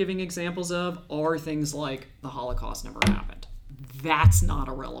we've been giving examples of are things like the Holocaust never happened. That's not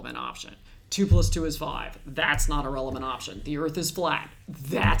a relevant option. 2 plus 2 is 5. That's not a relevant option. The earth is flat.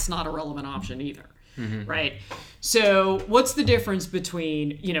 That's not a relevant option either. Right? So what's the difference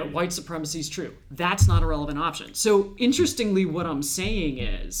between, white supremacy is true? That's not a relevant option. So interestingly, what I'm saying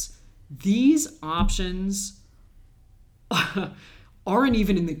is these options aren't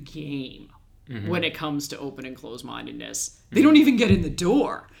even in the game when it comes to open and closed-mindedness. They don't even get in the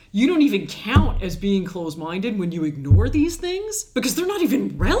door. You don't even count as being closed-minded when you ignore these things because they're not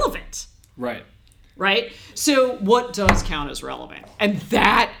even relevant. Right. Right? So what does count as relevant? And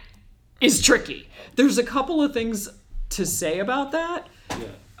that is tricky. There's a couple of things to say about that.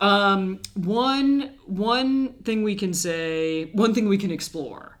 Yeah. One thing we can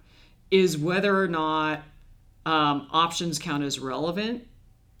explore is whether or not options count as relevant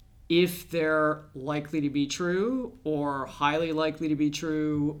if they're likely to be true or highly likely to be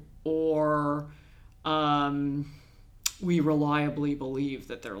true or we reliably believe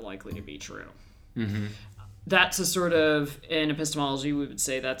that they're likely to be true. Mm-hmm. That's a sort of, in epistemology, we would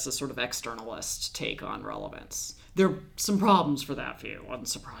say that's a sort of externalist take on relevance. There are some problems for that view,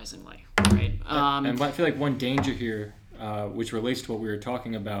 unsurprisingly, right? And I feel like one danger here, which relates to what we were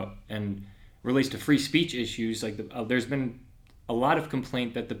talking about and relates to free speech issues, like there's been a lot of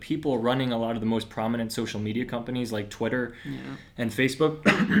complaint that the people running a lot of the most prominent social media companies like Twitter and Facebook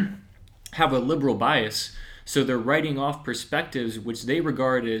have a liberal bias. So they're writing off perspectives which they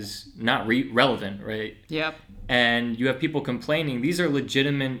regard as not relevant, right? Yep. And you have people complaining these are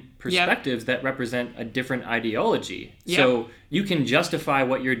legitimate perspectives that represent a different ideology. Yep. So you can justify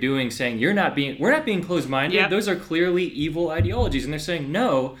what you're doing saying we're not being closed-minded. Yep. Those are clearly evil ideologies. And they're saying,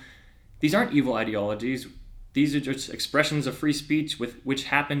 no, these aren't evil ideologies. These are just expressions of free speech which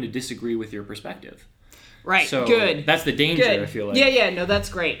happen to disagree with your perspective. Right. So good. That's the danger, Good. I feel like. Yeah. No, that's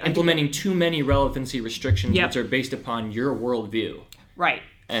great. Implementing too many relevancy restrictions Yep. which are based upon your worldview. Right.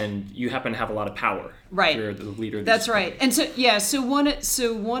 And you happen to have a lot of power. Right. You're the leader of That's this right. And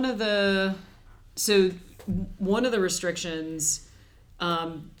one of the restrictions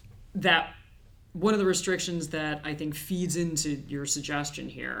that I think feeds into your suggestion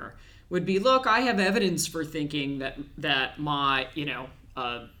here would be, look, I have evidence for thinking that my,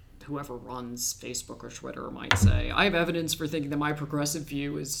 whoever runs Facebook or Twitter might say, I have evidence for thinking that my progressive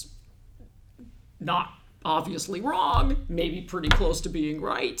view is not obviously wrong, maybe pretty close to being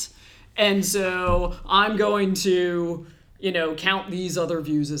right. And so I'm going to, count these other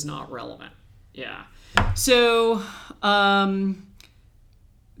views as not relevant. Yeah. So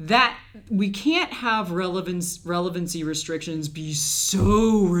that we can't have relevancy restrictions be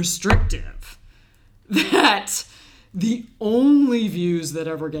so restrictive that the only views that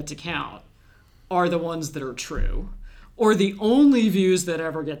ever get to count are the ones that are true, or the only views that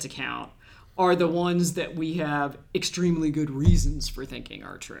ever get to count are the ones that we have extremely good reasons for thinking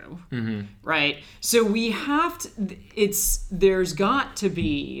are true, right? So we have to, there's got to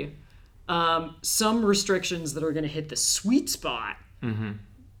be some restrictions that are going to hit the sweet spot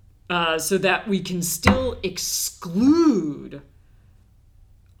so that we can still exclude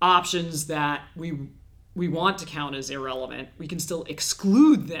options that we want to count as irrelevant. We can still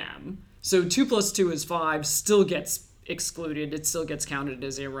exclude them. So 2 plus 2 is 5 still gets excluded. It still gets counted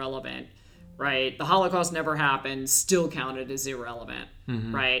as irrelevant, right? The Holocaust never happened, still counted as irrelevant,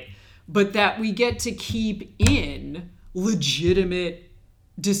 right? But that we get to keep in legitimate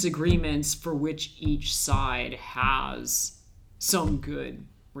disagreements for which each side has some good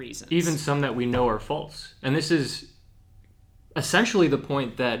reasons. Even some that we know are false. And this is essentially the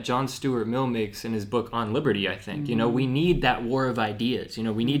point that John Stuart Mill makes in his book On Liberty, I think. We need that war of ideas.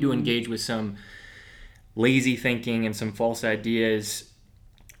 We need to engage with some lazy thinking and some false ideas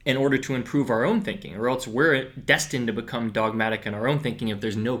in order to improve our own thinking, or else we're destined to become dogmatic in our own thinking if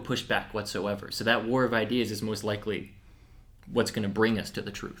there's no pushback whatsoever. So that war of ideas is most likely what's going to bring us to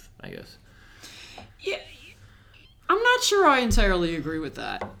the truth, I guess. Yeah, I'm not sure I entirely agree with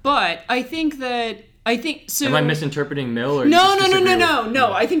that, but I think that I think so. Am I misinterpreting Mill? Or No.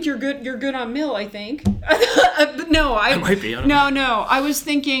 I think you're good. You're good on Mill. I think. No, I might be. I don't know. I was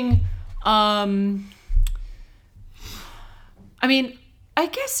thinking. I mean, I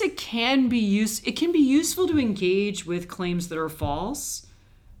guess it can be useful to engage with claims that are false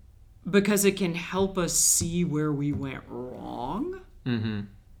because it can help us see where we went wrong, and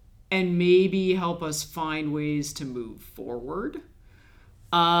maybe help us find ways to move forward.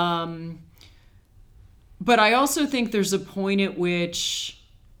 But I also think there's a point at which,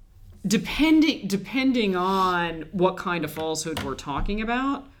 depending on what kind of falsehood we're talking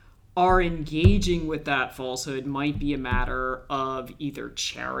about, our engaging with that falsehood might be a matter of either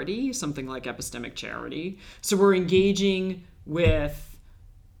charity, something like epistemic charity. So we're engaging with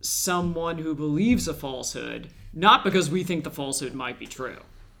someone who believes a falsehood, not because we think the falsehood might be true,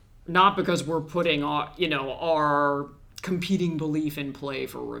 not because we're putting our competing belief in play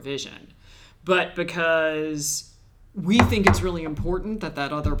for revision, but because we think it's really important that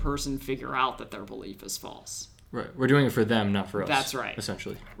other person figure out that their belief is false. Right. We're doing it for them, not for us. That's right.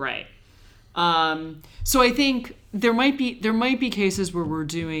 Essentially. Right. So I think there might be cases where we're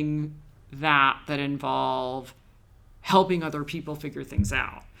doing that involve helping other people figure things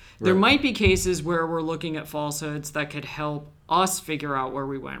out. There might be cases where we're looking at falsehoods that could help us figure out where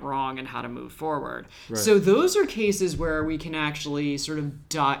we went wrong and how to move forward. Right. So those are cases where we can actually sort of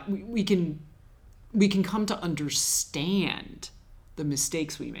we can come to understand the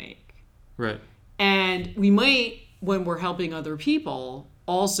mistakes we make. Right. And we might, when we're helping other people,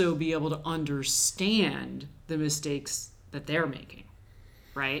 also be able to understand the mistakes that they're making.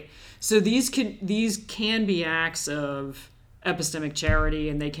 Right? So these can be acts of epistemic charity,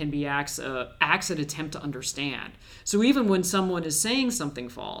 and they can be acts that attempt to understand. So even when someone is saying something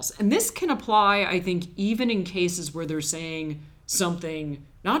false, and this can apply, I think, even in cases where they're saying something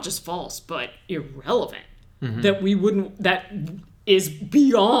not just false but irrelevant, that is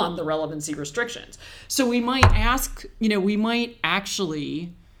beyond the relevancy restrictions. So we might actually,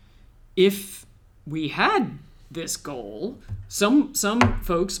 if we had this goal, some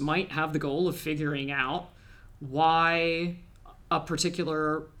folks might have the goal of figuring out why a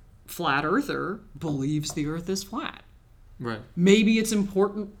particular flat earther believes the earth is flat. Right. Maybe it's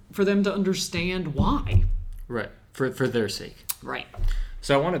important for them to understand why. Right. For their sake. Right.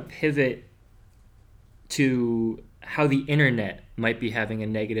 So I want to pivot to how the internet might be having a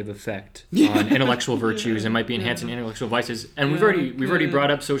negative effect on intellectual virtues and might be enhancing intellectual vices. And we've already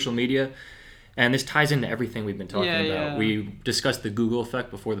brought up social media, and this ties into everything we've been talking about. Yeah. We discussed the Google effect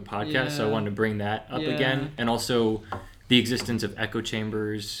before the podcast, so I wanted to bring that up again, and also the existence of echo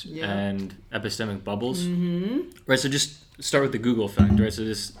chambers and epistemic bubbles. Right. So just start with the Google effect. Right. So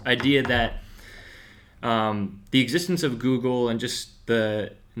this idea that the existence of Google and just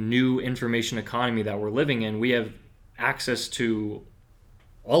the new information economy that we're living in, we have access to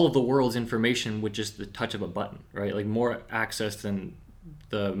all of the world's information with just the touch of a button, right? Like more access than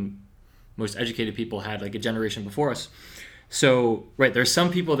the most educated people had like a generation before us. So, right, there's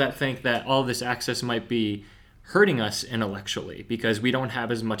some people that think that all of this access might be hurting us intellectually because we don't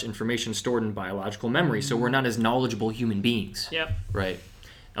have as much information stored in biological memory, so we're not as knowledgeable human beings. Yep. Right.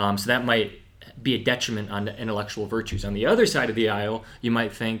 So that might be a detriment on the intellectual virtues. On the other side of the aisle, you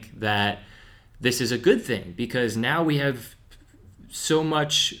might think that this is a good thing because now we have so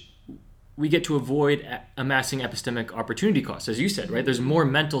much, we get to avoid amassing epistemic opportunity costs, as you said, right? There's more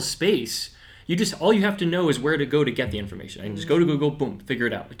mental space. All you have to know is where to go to get the information. I can just go to Google, boom, figure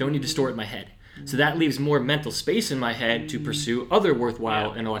it out. I don't need to store it in my head. So that leaves more mental space in my head to pursue other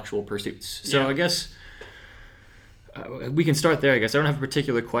worthwhile intellectual pursuits. So I guess we can start there, I guess. I don't have a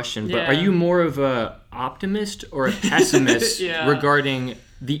particular question, but are you more of a optimist or a pessimist regarding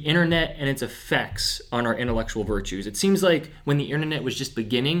the internet and its effects on our intellectual virtues? It seems like when the internet was just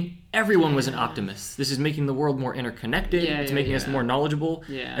beginning, everyone was an optimist. This is making the world more interconnected. It's making us more knowledgeable.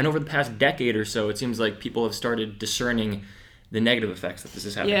 And over the past decade or so, it seems like people have started discerning the negative effects that this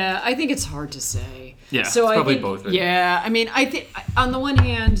is having. Yeah, I think it's hard to say. Yeah, so it's probably I think, both. Right? Yeah, I mean, I think on the one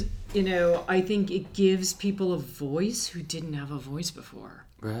hand, I think it gives people a voice who didn't have a voice before.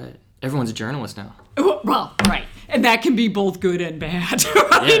 Right. Everyone's a journalist now. Well, right. And that can be both good and bad,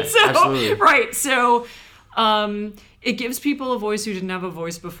 right? Yeah, absolutely. Right. So it gives people a voice who didn't have a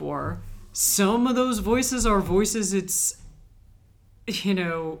voice before. Some of those voices are voices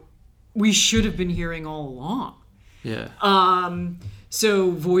we should have been hearing all along. Yeah.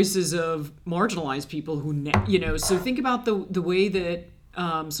 So voices of marginalized people who, so think about the way that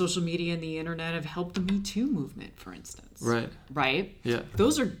social media and the internet have helped the Me Too movement, for instance. Right. Right? Yeah.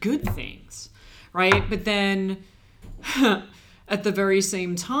 Those are good things, right? But then at the very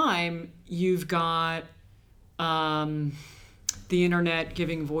same time, you've got the internet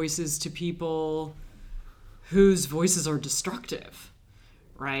giving voices to people whose voices are destructive,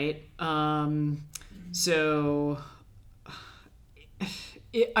 right? So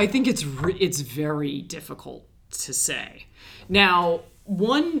I think it's very difficult to say. Now,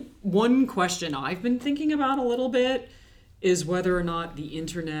 one question I've been thinking about a little bit is whether or not the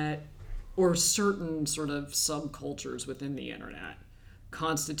internet or certain sort of subcultures within the internet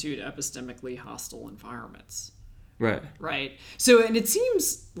constitute epistemically hostile environments. Right. Right. So, and it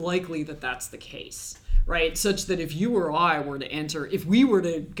seems likely that that's the case, right? Such that if you or I were to if we were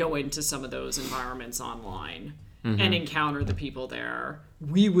to go into some of those environments online and encounter the people there,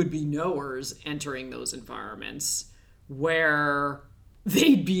 we would be knowers entering those environments where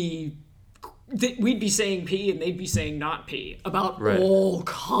we'd be saying P and they'd be saying not P about all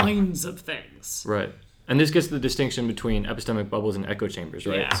kinds of things. Right. And this gets to the distinction between epistemic bubbles and echo chambers,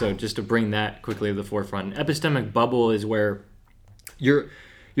 right? Yeah. So just to bring that quickly to the forefront, an epistemic bubble is where you're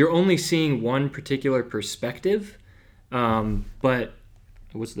only seeing one particular perspective, but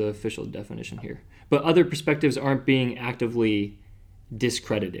what's the official definition here? But other perspectives aren't being actively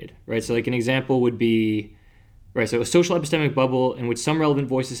discredited, right? So like an example would be, right, so a social epistemic bubble in which some relevant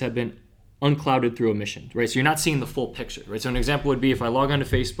voices have been unclouded through omission, right? So you're not seeing the full picture, right? So an example would be if I log onto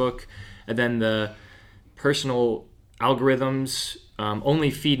Facebook and then the personal algorithms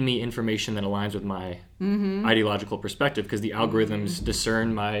only feed me information that aligns with my ideological perspective because the algorithms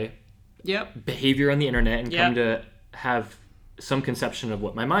discern my behavior on the internet and come to have some conception of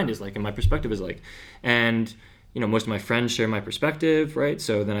what my mind is like and my perspective is like. And most of my friends share my perspective, right?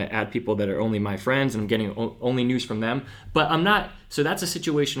 So then I add people that are only my friends and I'm getting only news from them. But I'm not, so that's a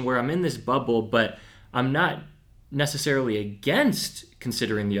situation where I'm in this bubble, but I'm not necessarily against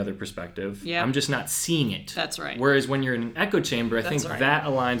considering the other perspective. Yep. I'm just not seeing it. That's right. Whereas when you're in an echo chamber, I think that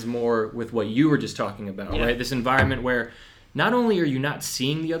aligns more with what you were just talking about, right? This environment where not only are you not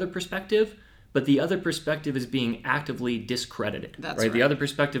seeing the other perspective, but the other perspective is being actively discredited. That's right. The other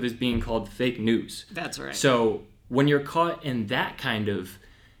perspective is being called fake news. That's right. So when you're caught in that kind of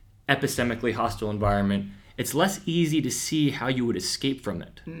epistemically hostile environment, it's less easy to see how you would escape from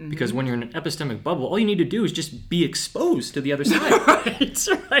it. Because when you're in an epistemic bubble, all you need to do is just be exposed to the other side.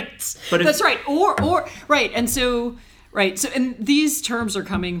 right. But that's right. Or right. And so, right. So, and these terms are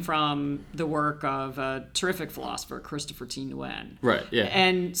coming from the work of a terrific philosopher, Christopher T. Nguyen. Right. Yeah.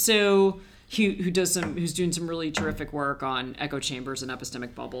 And so who's doing some really terrific work on echo chambers and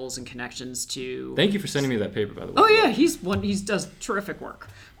epistemic bubbles and connections to. Thank you for sending me that paper, by the way. Oh yeah, he does terrific work.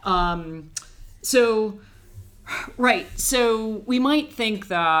 So we might think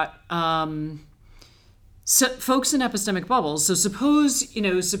that folks in epistemic bubbles. So suppose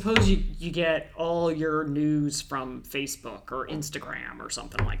you get all your news from Facebook or Instagram or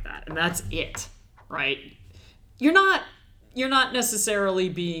something like that, and that's it, right? You're not necessarily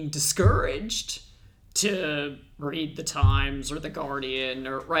being discouraged to read the Times or the Guardian,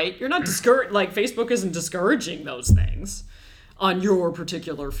 or right? You're not discouraged. Like Facebook isn't discouraging those things on your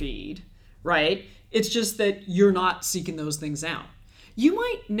particular feed, right? It's just that you're not seeking those things out. You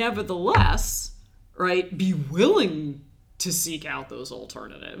might nevertheless, right, be willing to seek out those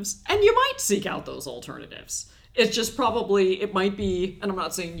alternatives, and you might seek out those alternatives. It's just it might be, and I'm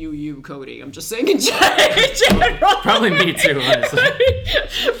not saying you, Cody. I'm just saying in general. Probably me too, honestly.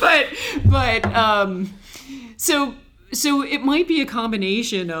 So it might be a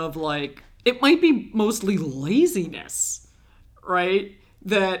combination of it might be mostly laziness, right?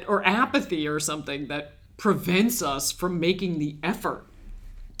 Or apathy or something that prevents us from making the effort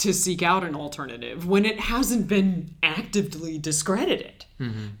to seek out an alternative when it hasn't been actively discredited.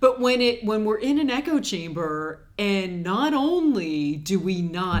 But when we're in an echo chamber, and not only do we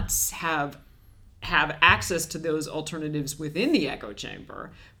not have access to those alternatives within the echo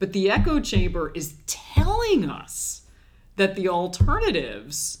chamber, but the echo chamber is telling us that the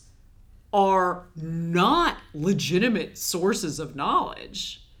alternatives are not legitimate sources of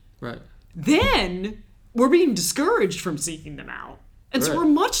knowledge, right? Then we're being discouraged from seeking them out. And so we're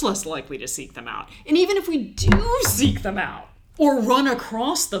much less likely to seek them out. And even if we do seek them out or run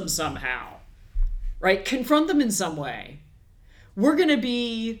across them somehow, right, confront them in some way, we're going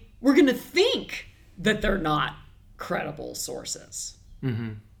to think that they're not credible sources.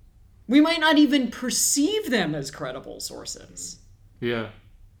 We might not even perceive them as credible sources. Yeah.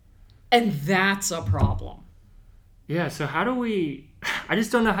 And that's a problem. Yeah, so how do we... I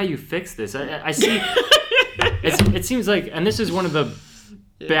just don't know how you fix this. I see... It seems like, and this is one of the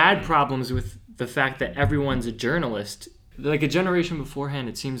bad problems with the fact that everyone's a journalist. Like a generation beforehand,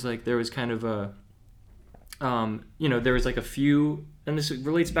 it seems like there was kind of there was like a few, and this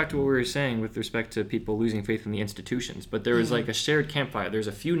relates back to what we were saying with respect to people losing faith in the institutions, but there was like a shared campfire. There's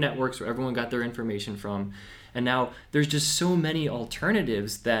a few networks where everyone got their information from, and now there's just so many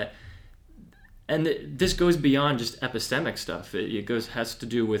alternatives that, and this goes beyond just epistemic stuff. It has to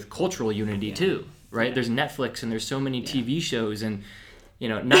do with cultural unity too, right? Yeah. There's Netflix and there's so many TV shows, and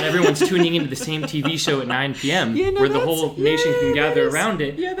not everyone's tuning into the same TV show at 9 p.m. where the whole nation can gather around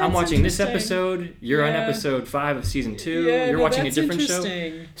it. Yeah, I'm watching this episode. You're on episode 5 of season 2. You're watching a different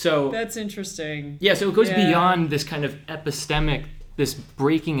show. So that's interesting. Yeah, so it goes beyond this kind of epistemic, this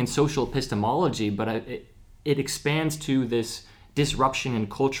breaking in social epistemology, but it expands to this disruption in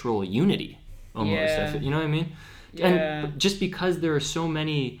cultural unity almost. Yeah. You know what I mean? Yeah. And just because there are so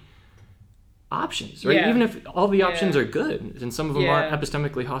many options, right? Even if all the options are good, and some of them are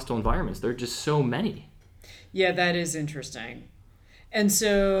epistemically hostile environments, there are just so many. Yeah, that is interesting. And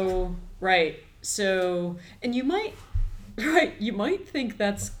so, and you might think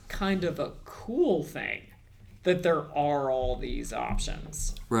that's kind of a cool thing, that there are all these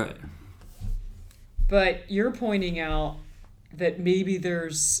options. Right. But you're pointing out that maybe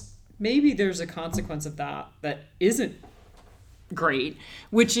there's a consequence of that isn't great,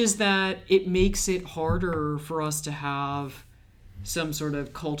 which is that it makes it harder for us to have some sort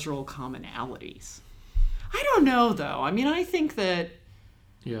of cultural commonalities. I don't know though. I mean, I think that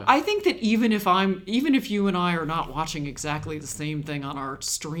even if you and I are not watching exactly the same thing on our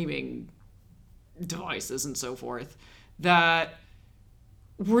streaming devices and so forth, that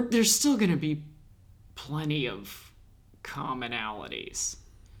there's still going to be plenty of commonalities.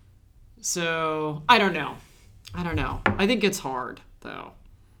 So I don't know. I think it's hard, though.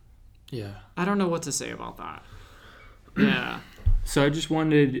 Yeah. I don't know what to say about that. Yeah. So I just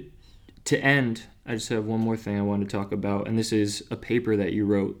wanted to end. I just have one more thing I wanted to talk about, and this is a paper that you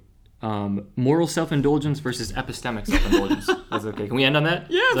wrote. Moral self-indulgence versus epistemic self-indulgence. That's okay. Can we end on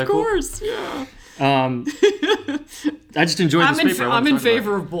that? Yeah, of course. Cool? Yeah. I just enjoyed this paper. I'm in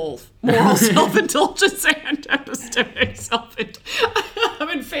favor of both moral self-indulgence and epistemic self-indulgence. I'm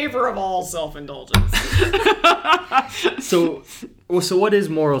in favor of all self-indulgence. So what is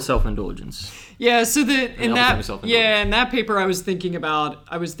moral self-indulgence? Yeah. So in that paper, I was thinking about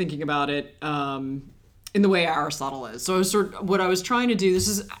it in the way Aristotle is. So what I was trying to do.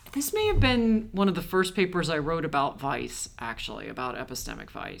 This may have been one of the first papers I wrote about vice, actually, about epistemic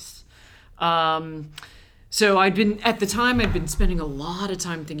vice. So I'd been spending a lot of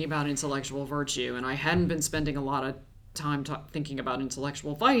time thinking about intellectual virtue, and I hadn't been spending a lot of time thinking about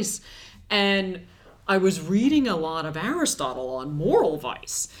intellectual vice, and I was reading a lot of Aristotle on moral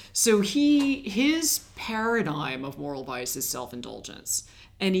vice. So his paradigm of moral vice is self-indulgence,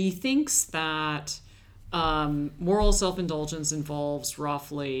 and he thinks that moral self-indulgence involves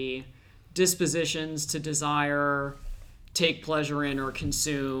roughly dispositions to desire, take pleasure in, or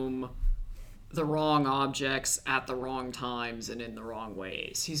consume the wrong objects at the wrong times and in the wrong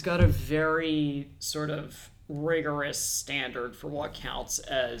ways. He's got a very sort of rigorous standard for what counts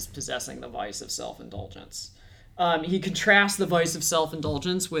as possessing the vice of self-indulgence. He contrasts the vice of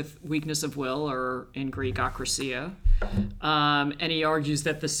self-indulgence with weakness of will, or in Greek, akrasia. And he argues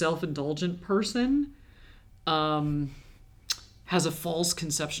that the self-indulgent person has a false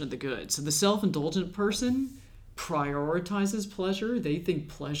conception of the good. So the self-indulgent person prioritizes pleasure. They think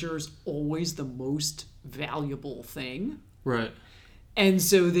pleasure is always the most valuable thing. Right. And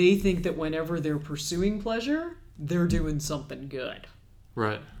so they think that whenever they're pursuing pleasure, they're doing something good.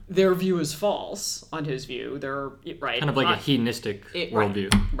 Right. Their view is false on his view. They're right. Kind of like a hedonistic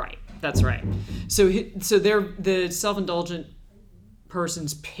worldview. Right. That's right. So the self-indulgent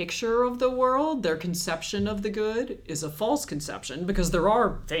person's picture of the world, their conception of the good, is a false conception, because there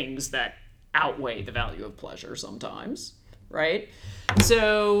are things that outweigh the value of pleasure sometimes, right?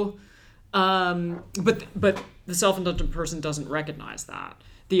 So, but the self-indulgent person doesn't recognize that.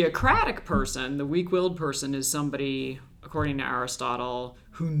 The acratic person, the weak-willed person, is somebody, according to Aristotle,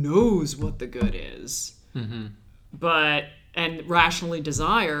 who knows what the good is, and rationally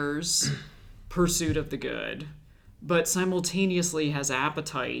desires pursuit of the good, but simultaneously has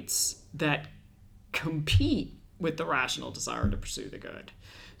appetites that compete with the rational desire to pursue the good.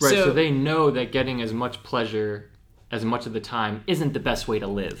 Right, so they know that getting as much pleasure as much of the time isn't the best way to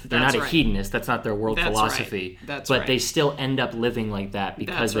live. They're not a hedonist. That's not their world philosophy. Right. But they still end up living like that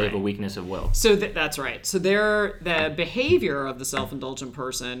because they have a weakness of will. So that's right. So the behavior of the self-indulgent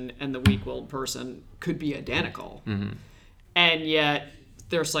person and the weak-willed person could be identical. Mm-hmm. And yet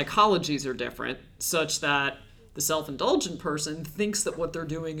their psychologies are different, such that the self-indulgent person thinks that what they're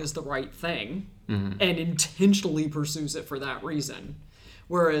doing is the right thing and intentionally pursues it for that reason.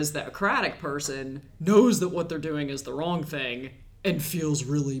 Whereas the Socratic person knows that what they're doing is the wrong thing and feels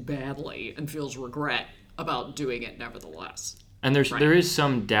really badly and feels regret about doing it nevertheless. And there is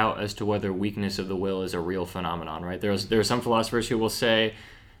some doubt as to whether weakness of the will is a real phenomenon, right? There are some philosophers who will say,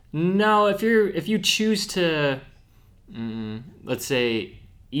 no, if you choose to, let's say,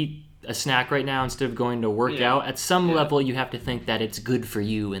 eat a snack right now instead of going to work out, at some level you have to think that it's good for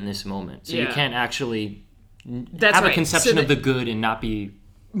you in this moment. So you can't actually have a conception of the good and not be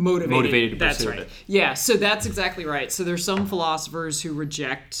motivated to pursue it. Yeah, so that's exactly right. So there's some philosophers who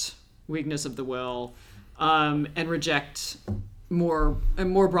reject weakness of the will, and reject more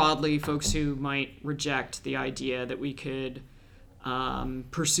broadly folks who might reject the idea that we could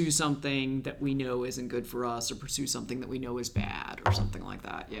pursue something that we know isn't good for us, or pursue something that we know is bad, or something like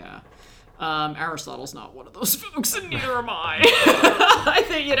that. Yeah. Aristotle's not one of those folks, and neither am I.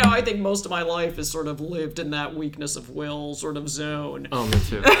 I think most of my life is sort of lived in that weakness of will sort of zone. Oh, me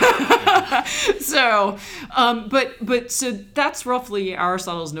too. So, so that's roughly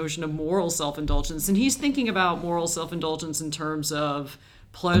Aristotle's notion of moral self-indulgence, and he's thinking about moral self-indulgence in terms of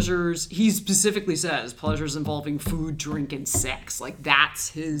pleasures. He specifically says pleasures involving food, drink, and sex. Like that's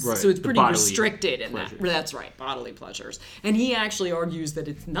his. Right. So it's pretty restricted in pleasures. that. That's right, bodily pleasures. And he actually argues that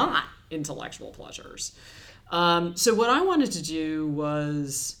it's not intellectual pleasures. So what I wanted to do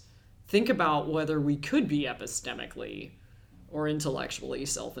was think about whether we could be epistemically or intellectually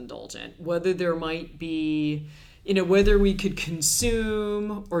self-indulgent. Whether there might be, whether we could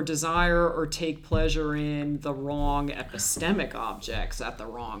consume or desire or take pleasure in the wrong epistemic objects at the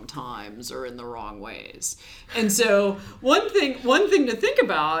wrong times or in the wrong ways. And so one thing to think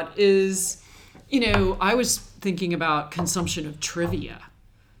about is, I was thinking about consumption of trivia.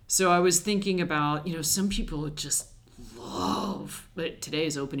 So I was thinking about, some people just love, but today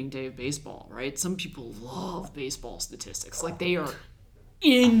is opening day of baseball, right? Some people love baseball statistics. Like they are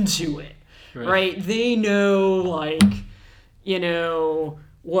into it. Right? They know,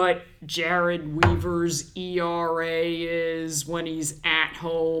 what Jared Weaver's ERA is when he's at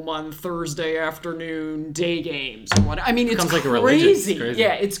home on Thursday afternoon day games or what. I mean, it's crazy. Like a religion. It's crazy.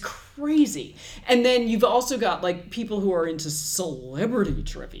 Yeah, it's crazy. And then you've also got people who are into celebrity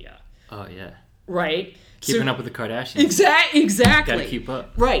trivia. Oh yeah. Right? Keeping up with the Kardashians. Exactly. Gotta keep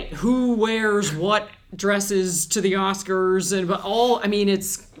up. Right. Who wears what dresses to the Oscars and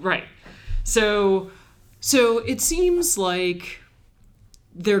it's right. So it seems like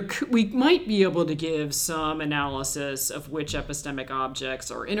we might be able to give some analysis of which epistemic objects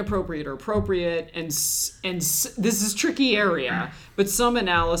are inappropriate or appropriate, and this is a tricky area, but some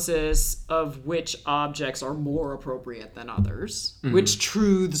analysis of which objects are more appropriate than others, which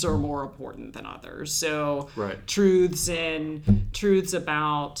truths are more important than others. So truths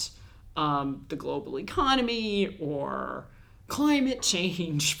about the global economy or climate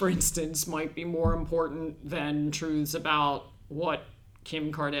change, for instance, might be more important than truths about what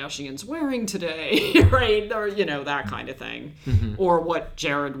Kim Kardashian's wearing today, right? Or, that kind of thing. Mm-hmm. Or what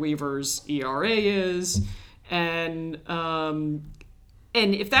Jared Weaver's ERA is. And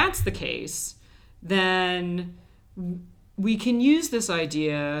if that's the case, then we can use this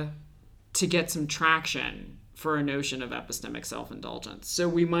idea to get some traction for a notion of epistemic self-indulgence. So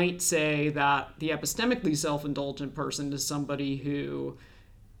we might say that the epistemically self-indulgent person is somebody who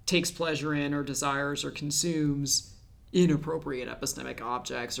takes pleasure in or desires or consumes inappropriate epistemic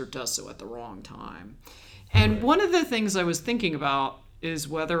objects or does so at the wrong time. And one of the things I was thinking about is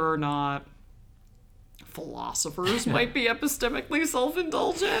whether or not philosophers might be epistemically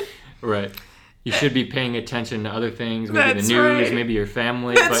self-indulgent. Right. You should be paying attention to other things, maybe the news, right. Maybe your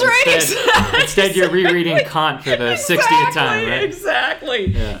family. That's but right. Instead you're rereading Kant for the 60th time, right? Exactly.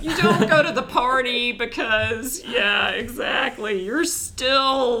 Yeah. You don't go to the party because, exactly. You're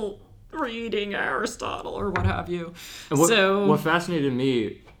still reading Aristotle or what have you. And what fascinated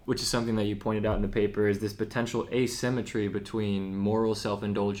me, which is something that you pointed out in the paper, is this potential asymmetry between moral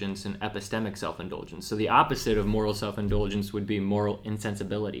self-indulgence and epistemic self-indulgence. So the opposite of moral self-indulgence would be moral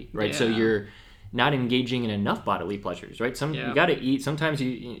insensibility, right? Yeah. So you're not engaging in enough bodily pleasures, right? You got to eat. Sometimes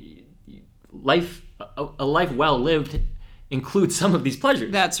a life well lived includes some of these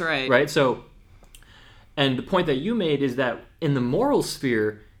pleasures. That's right. Right? So, and the point that you made is that in the moral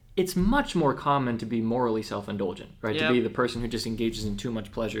sphere, it's much more common to be morally self-indulgent, right? Yep. To be the person who just engages in too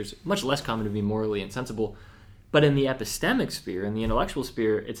much pleasures. Much less common to be morally insensible. But in the epistemic sphere, in the intellectual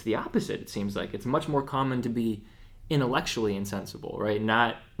sphere, it's the opposite, it seems like. It's much more common to be intellectually insensible, right?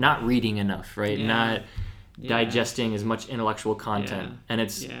 Not reading enough, right? Yeah. Not digesting as much intellectual content. Yeah. And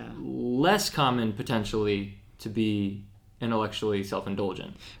it's less common, potentially, to be intellectually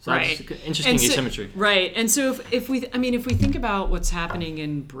self-indulgent. So Right. that's interesting asymmetry. Right. And so if we think about what's happening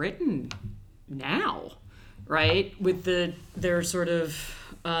in Britain now, right, with they're sort of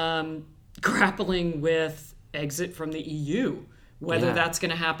grappling with exit from the EU, whether that's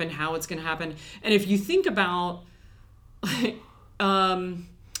going to happen, how it's going to happen. And if you think about the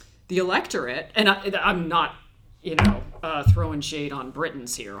electorate, and I'm not, throwing shade on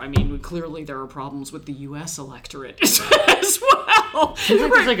Britons here. I mean, clearly there are problems with the U.S. electorate as well. Seems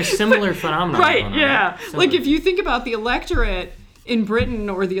like there's like a similar phenomenon. Right, going on, yeah. right? Like if you think about the electorate in Britain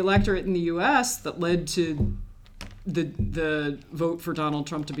or the electorate in the U.S. that led to the vote for Donald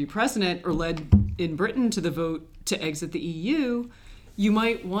Trump to be president, or led in Britain to the vote to exit the EU, you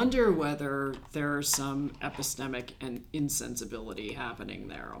might wonder whether there's some epistemic and insensibility happening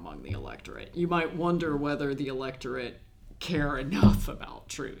there among the electorate. You might wonder whether the electorate care enough about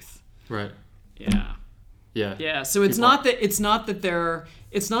truth. Right. Yeah. Yeah. Yeah, so it's not that they're,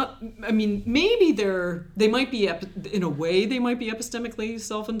 I mean, maybe they might be, in a way, they might be epistemically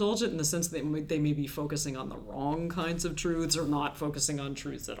self-indulgent in the sense that they may be focusing on the wrong kinds of truths or not focusing on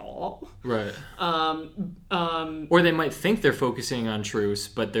truths at all. Right. Or they might think they're focusing on truths,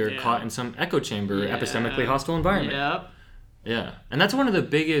 but they're caught in some echo chamber, epistemically hostile environment. Yep. Yeah. And that's one of the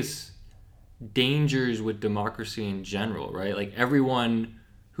biggest dangers with democracy in general, right? Like everyone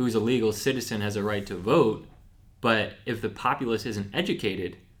who's a legal citizen has a right to vote, but if the populace isn't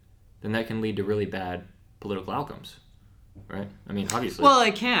educated, then that can lead to really bad political outcomes, right? I mean, obviously. Well,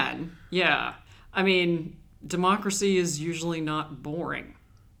 it can, yeah. I mean, democracy is usually not boring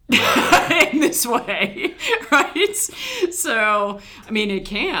in this way, right? So, I mean, it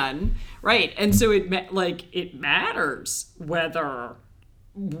can, right? And so it matters whether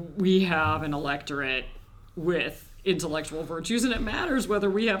we have an electorate with intellectual virtues, and it matters whether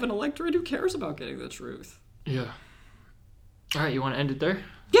we have an electorate who cares about getting the truth. Yeah. All right, you want to end it there?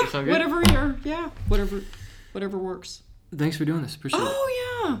 Yeah, whatever works. Thanks for doing this. Appreciate it.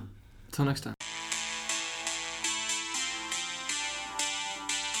 Oh, yeah. Until next time.